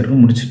பண்ணுறதுக்கு ஈஸியாக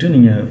இருக்கும். முடிச்சுட்டு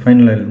நீங்கள்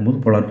ஃபைனலாக எழுதும்போது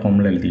போலார்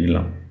ஃபார்மில்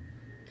எழுதிக்கலாம்.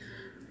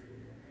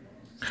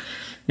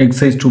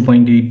 Exercise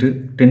 2.8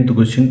 10th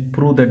question.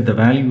 Prove that the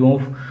value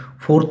of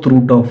 4th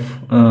root of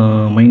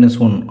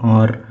 -1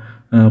 or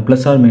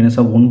plus or minus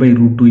of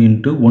 1/√2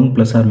 into 1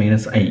 plus or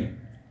minus I.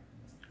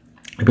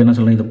 இப்போ என்ன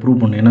சொல்லலாம், இதை ப்ரூவ்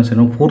பண்ண என்ன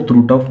செய்யணும், 4th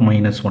root of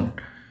 -1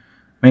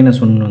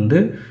 வந்து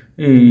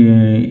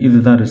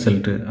இதுதான்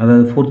ரிசல்ட்டு.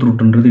 அதாவது 4th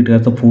rootன்றது it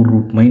has the 4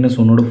 root.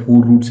 -1ஓட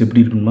 4 roots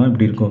எப்படி இருக்குன்னா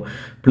இப்படி இருக்கும்.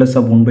 ப்ளஸ்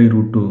ஆஃப்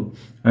 1/√2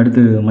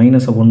 அடுத்து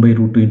minus of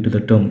 1/√2 into the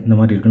term இந்த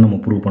மாதிரி இருக்குன்னு நம்ம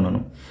ப்ரூவ்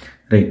பண்ணணும்.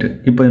 ரைட்டு.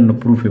 இப்போ இந்த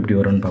ப்ரூஃப் எப்படி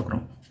வரும்னு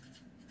பார்க்குறோம்.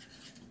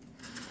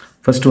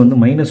 ஃபஸ்ட்டு வந்து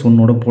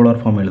 -1ஓட போலார்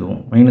ஃபார்ம்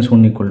எழுதுவோம். -1 =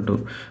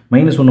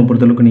 -1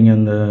 பொறுத்தளவுக்கு நீங்கள்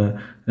அந்த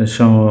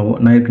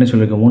நான் ஏற்கனவே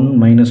சொல்லியிருக்கேன் 1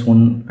 -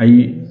 1 i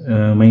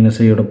 -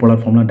 i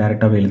போலார் ஃபார்ம்லாம்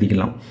டேரெக்டாகவே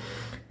எழுதிக்கலாம்.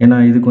 ஏன்னா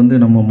இதுக்கு வந்து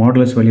நம்ம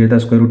மாடுலஸ் வெளியே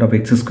தான்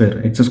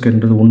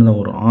x²ன்றது 1 தான்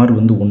வரும். r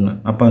வந்து 1.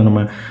 அப்போ நம்ம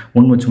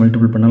 1 வச்சு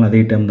மல்டிபிள் பண்ணாலும்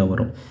அதே டைம் தான்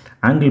வரும்.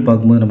 ஆங்கிள்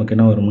பார்க்கும்போது நமக்கு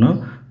என்ன வரும்னா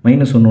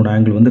 -1ஓட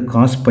ஆங்கிள் வந்து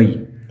cos π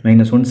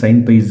 -1 sin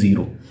π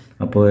 0.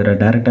 அப்போ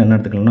டேரெக்டாக என்ன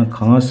எடுத்துக்கலாம்னா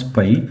cos π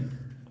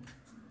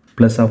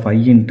plus of i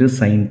 ×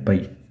 sin π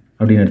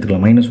அப்படின்னு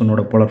எடுத்துக்கலாம்.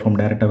 -1ஓட போலார் ஃபார்ம்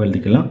டேரெக்டாக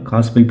எழுதிக்கலாம்.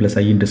 cos π plus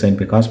i × sin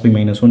π. cos π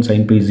 -1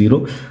 sin π 0.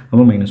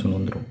 அப்போ -1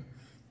 வந்துடும்.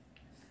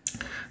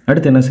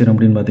 அடுத்து என்ன செய்கிறோம்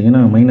அப்படின்னு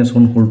பார்த்தீங்கன்னா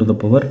 -1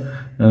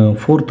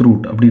 4th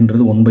root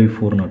அப்படின்றது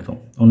 1/4ன்னு அர்த்தம்.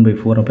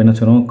 1/4. அப்போ என்ன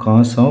செய்கிறோம்,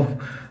 cos ஆஃப்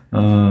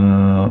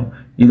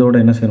இதோட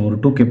என்ன செய்யணும், ஒரு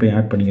 2kπ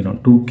ஆட் பண்ணிக்கிறோம்.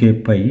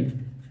 2kπ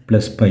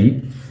plus π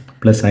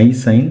plus I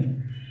sin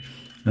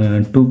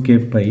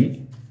 2kπ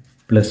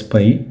plus π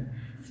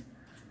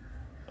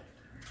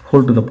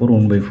whole to the power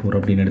 1/4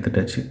 அப்படின்னு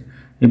எடுத்துட்டாச்சு.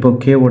 இப்போ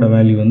கேவோட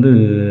வேல்யூ வந்து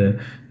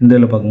இந்த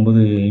இதில்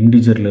பார்க்கும்போது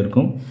இன்டிஜரில்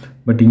இருக்கும்.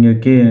 பட் இங்கே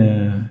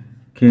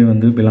கே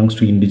வந்து பிலாங்ஸ்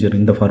டு இன்டிஜர்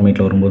இந்த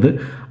ஃபார்மேட்டில் வரும்போது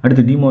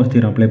அடுத்து டிமோர்ஸ்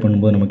தியரம் அப்ளை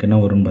பண்ணும்போது நமக்கு என்ன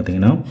வரும்னு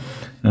பார்த்தீங்கன்னா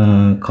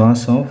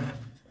cos of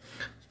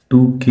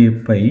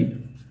 2kπ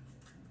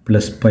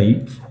plus π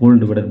whole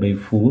divided by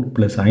 4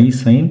 plus I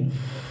sin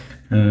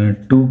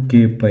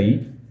 2kπ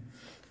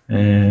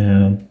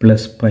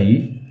plus π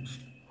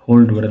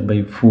whole divided by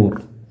 4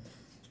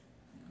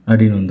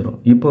 அப்படின்னு வந்துடும்.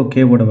 இப்போது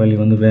கேவோட வேல்யூ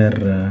வந்து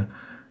வேறு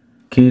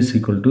k =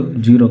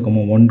 0,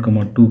 1,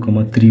 2,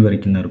 3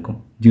 வரைக்கும் தான் இருக்கும்.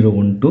 0,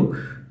 1, 2,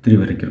 3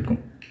 வரைக்கும்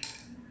இருக்கும்.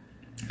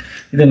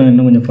 இதை நான்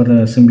இன்னும் கொஞ்சம்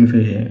ஃபர்தர் சிம்பிளிஃபை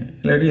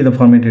இல்லாட்டி இதை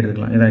ஃபார்மேட்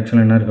எடுத்துக்கலாம். இது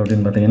ஆக்சுவலாக என்ன இருக்குது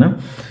அப்படின்னு பார்த்தீங்கன்னா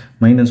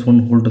 -1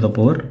 whole to the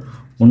power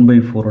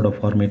 1/4ஓட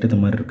format இந்த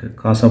மாதிரி இருக்குது.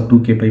 cos of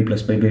 2kπ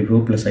plus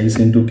π/4 plus I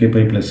sin 2kπ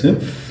plus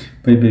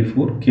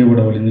π/4 கேவோட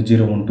value வந்து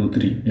 0, 1, 2,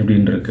 3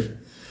 இப்படின்னு இருக்குது.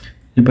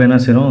 இப்போ என்ன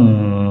செய்கிறோம்,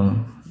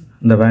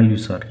 இந்த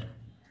வேல்யூஸ் ஆர்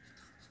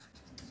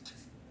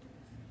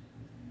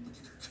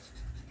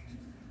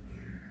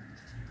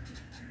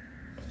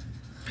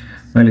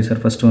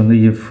ஃபஸ்ட்டு வந்து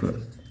இஃப்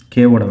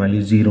கேவோட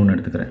வேல்யூ 0ன்னு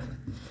எடுத்துக்கிறேன்.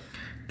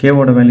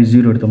 கேவோட வேல்யூ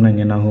 0 எடுத்தோம்னா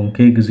இங்கே என்ன ஆகும்,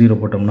 கேக்கு 0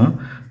 போட்டோம்னா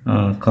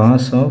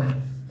cos ஆஃப்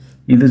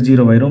இது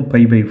 0 ஆயிரும்,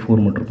 π/4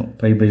 மட்டும் இருக்கும்.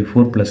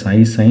 π/4 ப்ளஸ்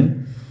I sin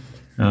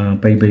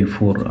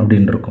π/4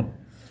 அப்படின்னு இருக்கும்.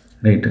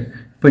 ரைட்டு.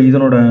 இப்போ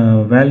இதனோட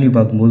வேல்யூ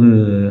பார்க்கும்போது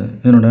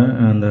இதனோட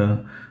அந்த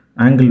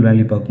ஆங்கிள்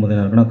வேல்யூ பார்க்கும்போது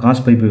என்ன இருக்குன்னா cos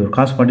π/4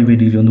 cos 45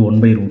 டிகிரி வந்து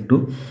 1/√2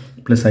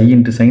 ப்ளஸ் I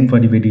 × sin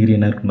 45 டிகிரி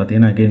என்ன இருக்குன்னு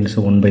பார்த்தீங்கன்னா அகெயின் இட்ஸ்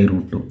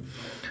 1/√2.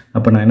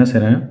 அப்போ நான் என்ன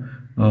செய்கிறேன்,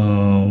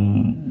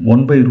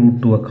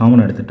 1/√2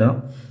 காமன் எடுத்துட்டா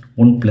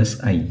 1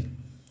 +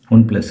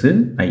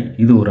 I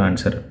இது ஒரு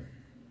ஆன்சர்.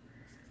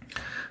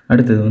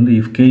 அடுத்தது வந்து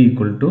இஃப் k =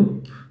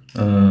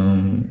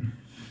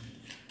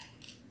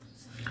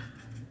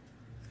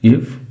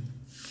 if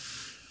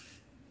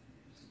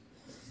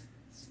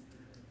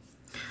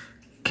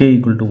k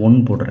 = 1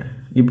 போடுறேன்.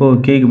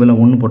 இப்போது கேக்கு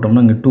பதிலாக 1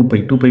 போட்டோம்னா அங்கே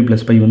 2π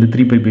ப்ளஸ் π வந்து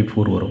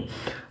 3π/4 வரும்.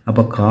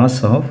 அப்போ cos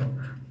of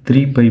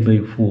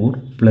 3π/4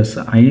 plus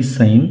I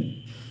sin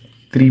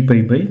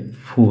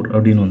 3π/4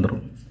 அப்படின்னு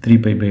வந்துடும்.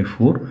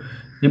 3π/4.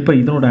 இப்போ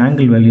இதனோட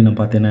ஆங்கிள் வேல்யூ நான்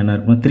பார்த்தீங்கன்னா என்ன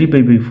இருக்குன்னா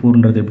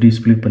 3π/4ன்றது எப்படி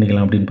ஸ்ப்ளிட்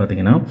பண்ணிக்கலாம் அப்படின்னு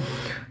பார்த்தீங்கன்னா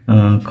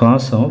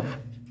cos of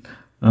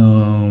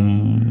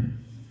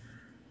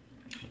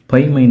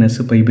pi minus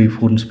pi by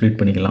 4 split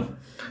பண்ணிக்கலாம்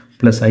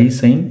plus I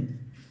sin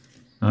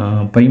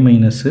pi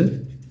minus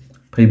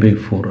pi by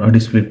 4 அப்படி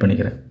ஸ்ப்ளிட்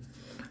பண்ணிக்கிறேன்.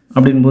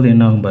 அப்படின்போது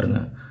என்ன ஆகும்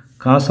பாருங்கள்,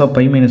 cos of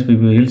pi minus pi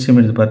by LCM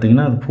எடுத்து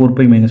பார்த்தீங்கன்னா அது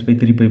 4pi minus pi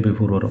 3pi by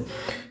 4 வரும்.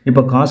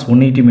 இப்போ cos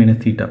 180 minus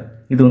theta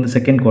இது வந்து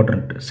செகண்ட்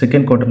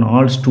குவாட்ரண்ட்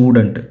ஆல்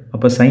ஸ்டூடெண்ட்,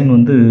 அப்போ சைன்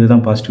வந்து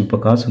இதுதான் பாசிட்டிவ், இப்போ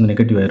காஸ் வந்து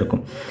நெகட்டிவாக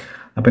இருக்கும்.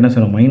 அப்போ என்ன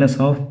சொல்லணும், minus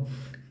of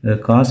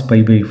cos by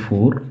by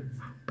 4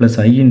 plus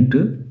I into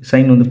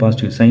sine வந்து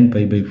பாசிட்டிவ் சைன்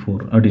பை பை 4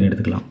 அப்படின்னு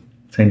எடுத்துக்கலாம்,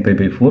 சைன் பை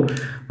பை 4.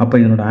 அப்போ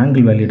இதனோட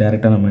ஆங்கிள் வேல்யூ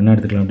டேரெக்டாக நம்ம என்ன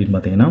எடுத்துக்கலாம் அப்படின்னு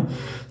பார்த்தீங்கன்னா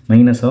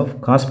minus of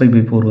cos by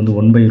by 4 வந்து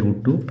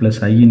 1/√2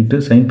 plus I into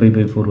sine by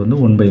by 4 வந்து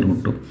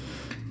 1/√2.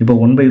 இப்போ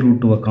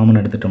 1/√2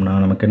 காமன் எடுத்துட்டோம்னா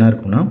நமக்கு என்ன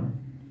இருக்கும்னா,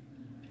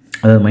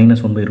 அதாவது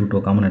மைனஸ் 1/√2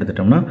 காமன்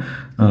எடுத்துட்டோம்னா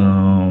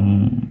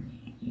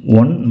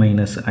 1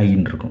 மைனஸ்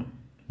ஐன்னு இருக்கும்,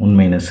 1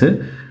 மைனஸ்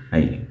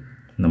ஐ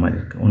இந்த மாதிரி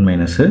இருக்குது, 1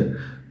 மைனஸ்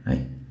ஐ.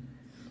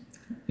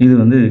 இது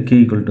வந்து k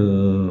equal to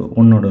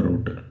 1ஓட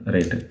route,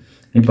 right.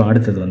 இப்போ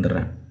அடுத்தது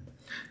வந்துடுறேன்,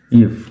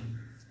 இஃப்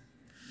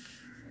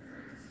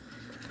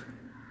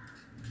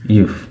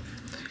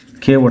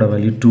கேவோட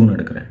வேல்யூ 2ன்னு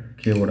எடுக்கிறேன்,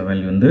 கேவோட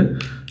வேல்யூ வந்து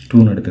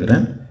 2ன்னு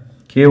எடுத்துக்கிறேன்.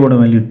 கேவோட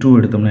வேல்யூ 2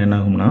 எடுத்தோம்னா என்ன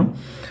ஆகும்னா,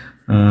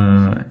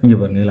 இங்கே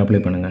பாருங்கள் இதில் அப்ளை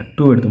பண்ணுங்கள்.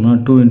 2 எடுத்தோம்னா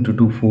 2 ×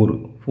 2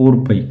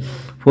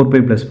 4pi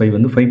ப்ளஸ் 5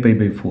 வந்து 5pi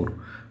by 4.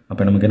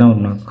 அப்போ நமக்கு என்ன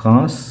வரும்னா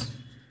cos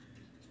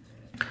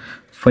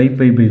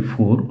 5pi by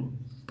 4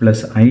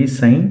 plus I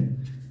sign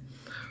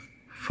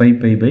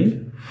 5pi by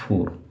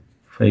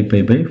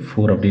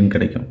 4 அப்படின்னு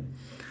கிடைக்கும்.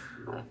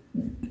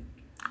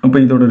 அப்போ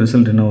இதோட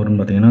ரிசல்ட் என்ன வரும்னு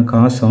பார்த்தீங்கன்னா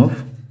cos of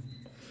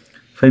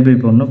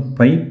 5/4னா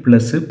pi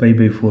plus pi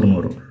by 4ன்னு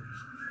வரும்.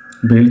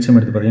 இப்போ எல்சிஎம்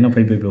எடுத்து பார்த்தீங்கன்னா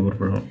 5/4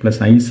 வரும்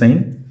plus I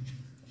sign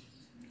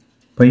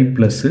by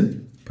plus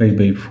by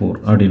by 4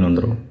 அப்படின்னு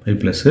வந்துடும், பை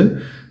ப்ளஸ்ஸு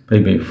பை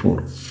பை 4.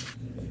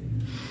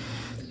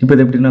 இப்போ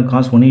இது எப்படின்னா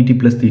காஸ் 180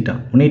 ப்ளஸ் தீட்டா,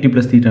 180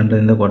 ப்ளஸ்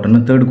தீட்டான்றது எந்த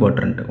குவாட்ரண்ட்னா third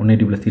quadrant,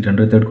 180 plus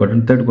தீட்டான்றது third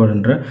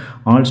quadrant.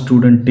 All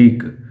student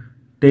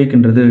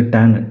டேக்ன்றது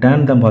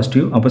tan தான்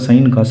பாசிட்டிவ், அப்போ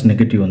சைன் காஸ்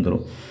நெகட்டிவ்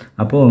வந்துடும்.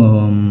 அப்போது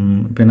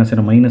இப்போ என்ன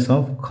செய்யணும், minus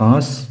of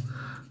cos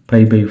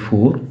by by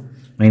 4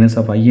 minus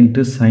of I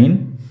into sine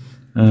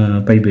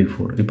by by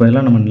 4. இப்போ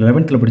இதெல்லாம் நம்ம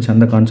 11th படித்த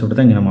அந்த கான்செப்ட்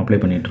தான் இங்கே நம்ம அப்ளை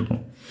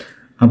பண்ணிகிட்ருக்கோம்.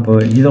 அப்போ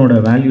இதோட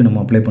வேல்யூ நம்ம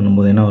அப்ளை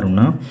பண்ணும்போது என்ன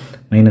வரும்னா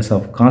minus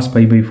of cos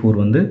by by 4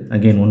 வந்து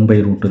அகெயின்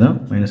 1/√2 தான்,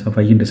 minus of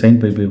I into sine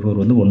by by 4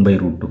 வந்து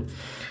 1/√2.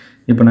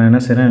 இப்போ நான் என்ன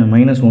செய்கிறேன்,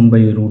 மைனஸ்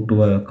 1/√2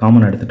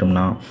 காமன்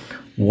எடுத்துட்டோம்னா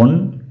 1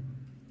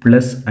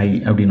 ப்ளஸ் ஐ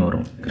அப்படின்னு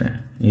வரும்.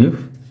 இஃப்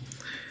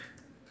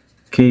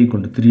கே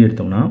ஈக்குவல் டு 3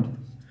 எடுத்தோம்னா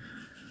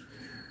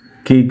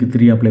கேக்கு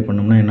 3 அப்ளை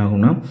பண்ணோம்னா என்ன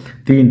ஆகும்னா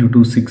 3 ×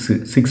 2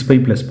 6pi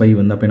ப்ளஸ் பை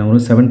வந்து அப்போ என்ன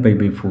வரும் 7pi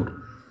by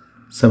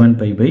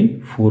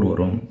 4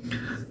 வரும்.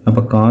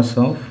 அப்போ cos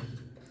of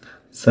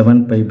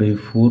 7pi by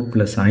 4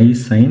 plus I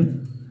sign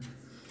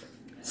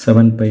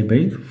 7pi by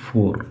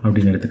 4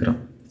 அப்படின்னு எடுத்துக்கிறோம்,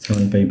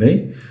 7pi by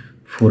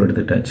 4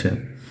 எடுத்துட்டாச்சு.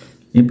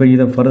 இப்போ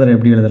இதை ஃபர்தர்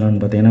எப்படி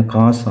எழுதலாம்னு பார்த்தீங்கன்னா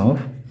cos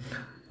of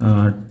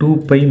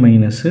 2pi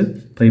minus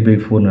by by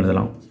 4ன்னு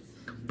எழுதலாம்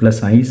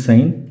plus I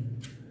sign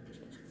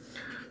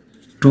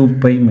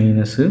 2pi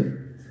minus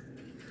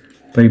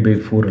by by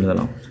 4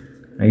 எழுதலாம்,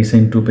 ஐ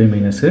sign 2pi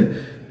minus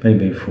by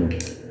by 4.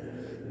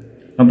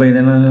 அப்போ இது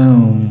என்ன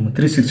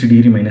 360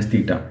 டிகிரி மைனஸ்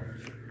தீட்டா.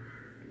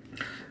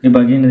 இப்போ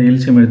அகைன் இது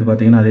எல்சிஎம் எடுத்து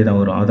பார்த்தீங்கன்னா அதே தான்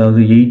வரும்,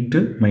 அதாவது 8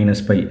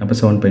 மைனஸ் பை அப்போ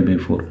 7pi by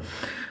 4.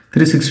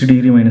 360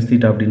 degree minus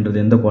theta அப்படின்றது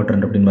எந்த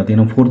குவாட்ரண்ட் அப்படின்னு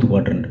பார்த்தீங்கன்னா fourth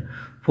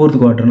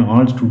quadrant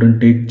all student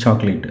take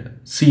chocolate.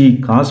 C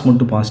cos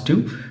மட்டும் பாசிட்டிவ்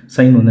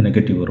சைன் வந்து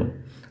நெகட்டிவ் வரும்.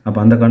 அப்போ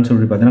அந்த கான்செப்ட்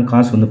எப்படி பார்த்தீங்கன்னா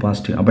காஸ் வந்து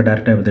பாசிட்டிவ், அப்போ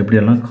டேரெக்டாக இது எப்படி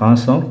எல்லாம்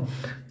காஸ் ஆஃப்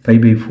பை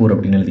பை 4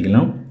 அப்படின்னு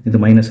எழுதிக்கலாம், இது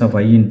மைனஸ் ஆஃப்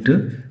ஐ இன்ட்டு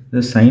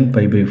இது சைன்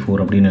பை பை 4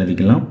 அப்படின்னு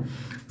எழுதிக்கலாம்.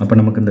 அப்போ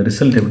நமக்கு இந்த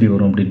ரிசல்ட் எப்படி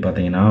வரும் அப்படின்னு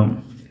பார்த்தீங்கன்னா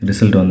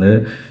ரிசல்ட் வந்து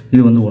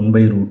இது வந்து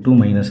 1/√2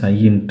 மைனஸ் ஐ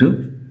இன்ட்டு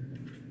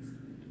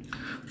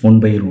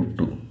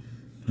 1/√2,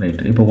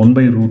 ரைட்டு. இப்போ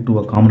 1/√2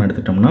 காமன்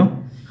எடுத்துட்டோம்னா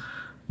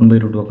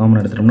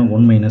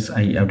 1 மைனஸ்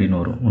ஐ அப்படின்னு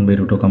வரும்,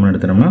 1/√2 காமன்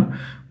எடுத்துட்டோம்னா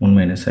 1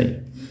 மைனஸ் ஐ.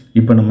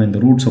 இப்போ நம்ம இந்த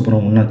ரூட்ஸ்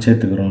அப்புறம் ஒன்றா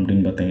சேர்த்துக்கிறோம்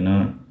அப்படின்னு பார்த்தீங்கன்னா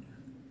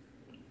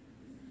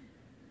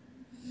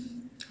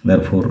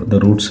therefore the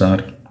roots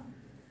are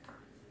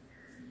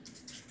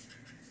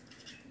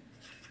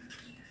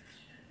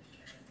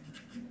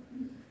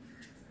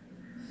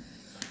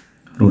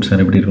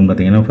எப்படி இருக்குன்னு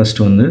பார்த்தீங்கன்னா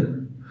ஃபஸ்ட்டு வந்து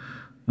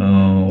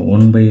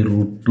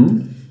 1/√2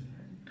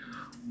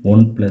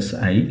 1 ப்ளஸ்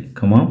ஐ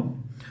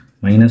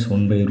மைனஸ்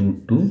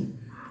 1/√2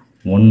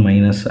 1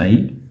 மைனஸ் ஐ,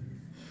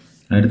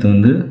 அடுத்து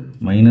வந்து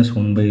மைனஸ்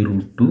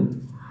 1/√2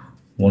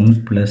 1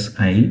 ப்ளஸ்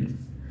ஐ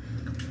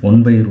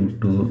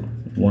 1/√2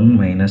 1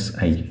 மைனஸ்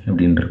ஐ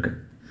அப்படின்னு இருக்கு.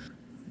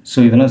 ஸோ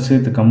இதெல்லாம்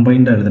சேர்த்து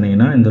கம்பைண்டாக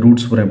எழுதுனீங்கன்னா இந்த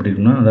ரூட்ஸ் பூரா எப்படி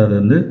இருக்குன்னா, அதாவது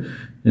வந்து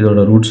இதோட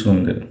ரூட்ஸ்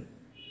வந்து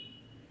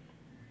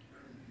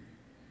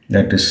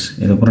தட் இஸ்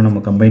இதை பூரா நம்ம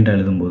கம்பைண்டாக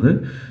எழுதும்போது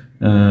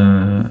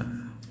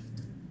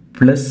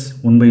ப்ளஸ்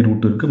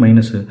 1/√2 இருக்குது,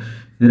 மைனஸ்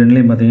இது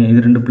ரெண்டுலேயும் பார்த்தீங்கன்னா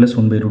இது 2 ப்ளஸ்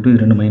 1/√2 இது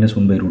 2 மைனஸ்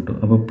 1/√2,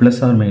 அப்போ ப்ளஸ்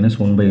ஆர் மைனஸ்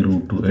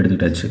 1/√2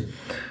 எடுத்துட்டாச்சு.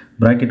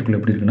 ப்ராக்கெட்டுக்குள்ளே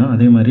எப்படி இருக்குன்னா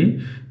அதே மாதிரி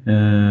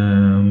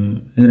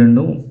இது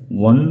ரெண்டும்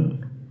 1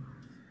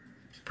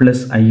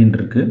 ப்ளஸ் ஐன்னு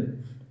இருக்குது.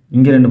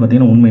 இங்கே ரெண்டு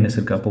பார்த்தீங்கன்னா 1 மைனஸ்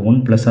இருக்குது. அப்போ 1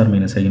 ப்ளஸ் ஆர்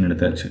மைனஸ் ஐன்னு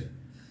எடுத்தாச்சு.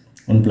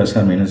 1 ப்ளஸ்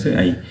ஆர் மைனஸ்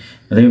ஐ.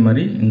 அதே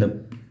மாதிரி இந்த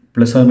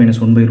ப்ளஸ் ஆர்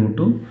மைனஸ்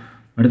 1/√2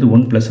 அடுத்து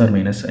 1 ப்ளஸ் ஆர்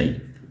மைனஸ் ஐ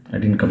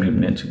அப்படின்னு கம்ப்ளீட்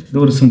பண்ணியாச்சு. இது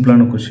ஒரு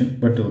சிம்பிளான கொஷின்,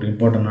 பட் ஒரு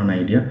இம்பார்ட்டண்டான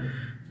ஐடியா.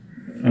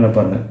 நல்லா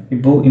பாருங்கள்.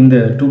 இப்போது இந்த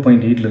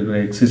 2.8 இருக்கிற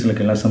எக்ஸசைஸில்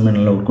எல்லா சம்மே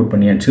நல்லா ஒர்க் அவுட்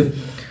பண்ணியாச்சு.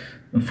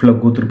 ஃபுல்லாக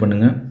கோத்ரூ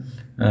பண்ணுங்கள்.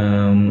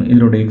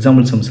 இதோட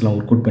எக்ஸாம்பிள் சம்ஸ்லாம்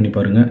ஒர்க் அவுட் பண்ணி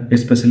பாருங்கள்.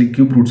 Especially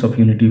cube roots of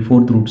unity,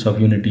 fourth roots of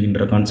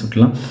யூனிட்டின்ற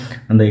கான்செப்ட்லாம்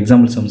அந்த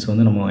எக்ஸாம்பிள் சம்ஸ்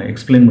வந்து நம்ம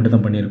எக்ஸ்பிளைன் மட்டும்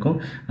தான் பண்ணியிருக்கோம்.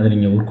 அதை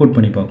நீங்கள் ஒர்க் அவுட்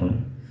பண்ணி பார்க்கணும்.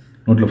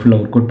 நோட்டில்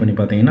ஃபுல்லாக ஒர்க் அவுட் பண்ணி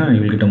பார்த்தீங்கன்னா you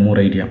will get a more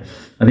idea.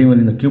 அதே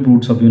மாதிரி இந்த cube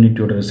roots of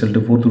யூனிட்டியோட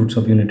result, fourth roots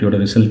of யூனிட்டியோட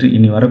result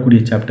இனி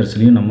வரக்கூடிய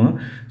சாப்டர்ஸ்லையும் நம்ம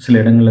சில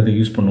இடங்களில் அதை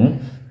யூஸ் பண்ணுவோம்.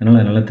 அதனால்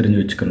அதை நல்லா தெரிஞ்சு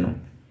வச்சுக்கணும்.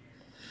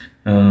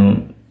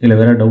 இல்லை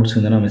வேறு டவுட்ஸ்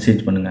இருந்தால் மெசேஜ்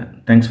பண்ணுங்கள்.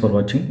 தேங்க்ஸ் ஃபார்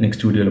வாட்சிங்.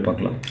 நெக்ஸ்ட் வீடியோவில்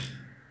பார்க்கலாம்.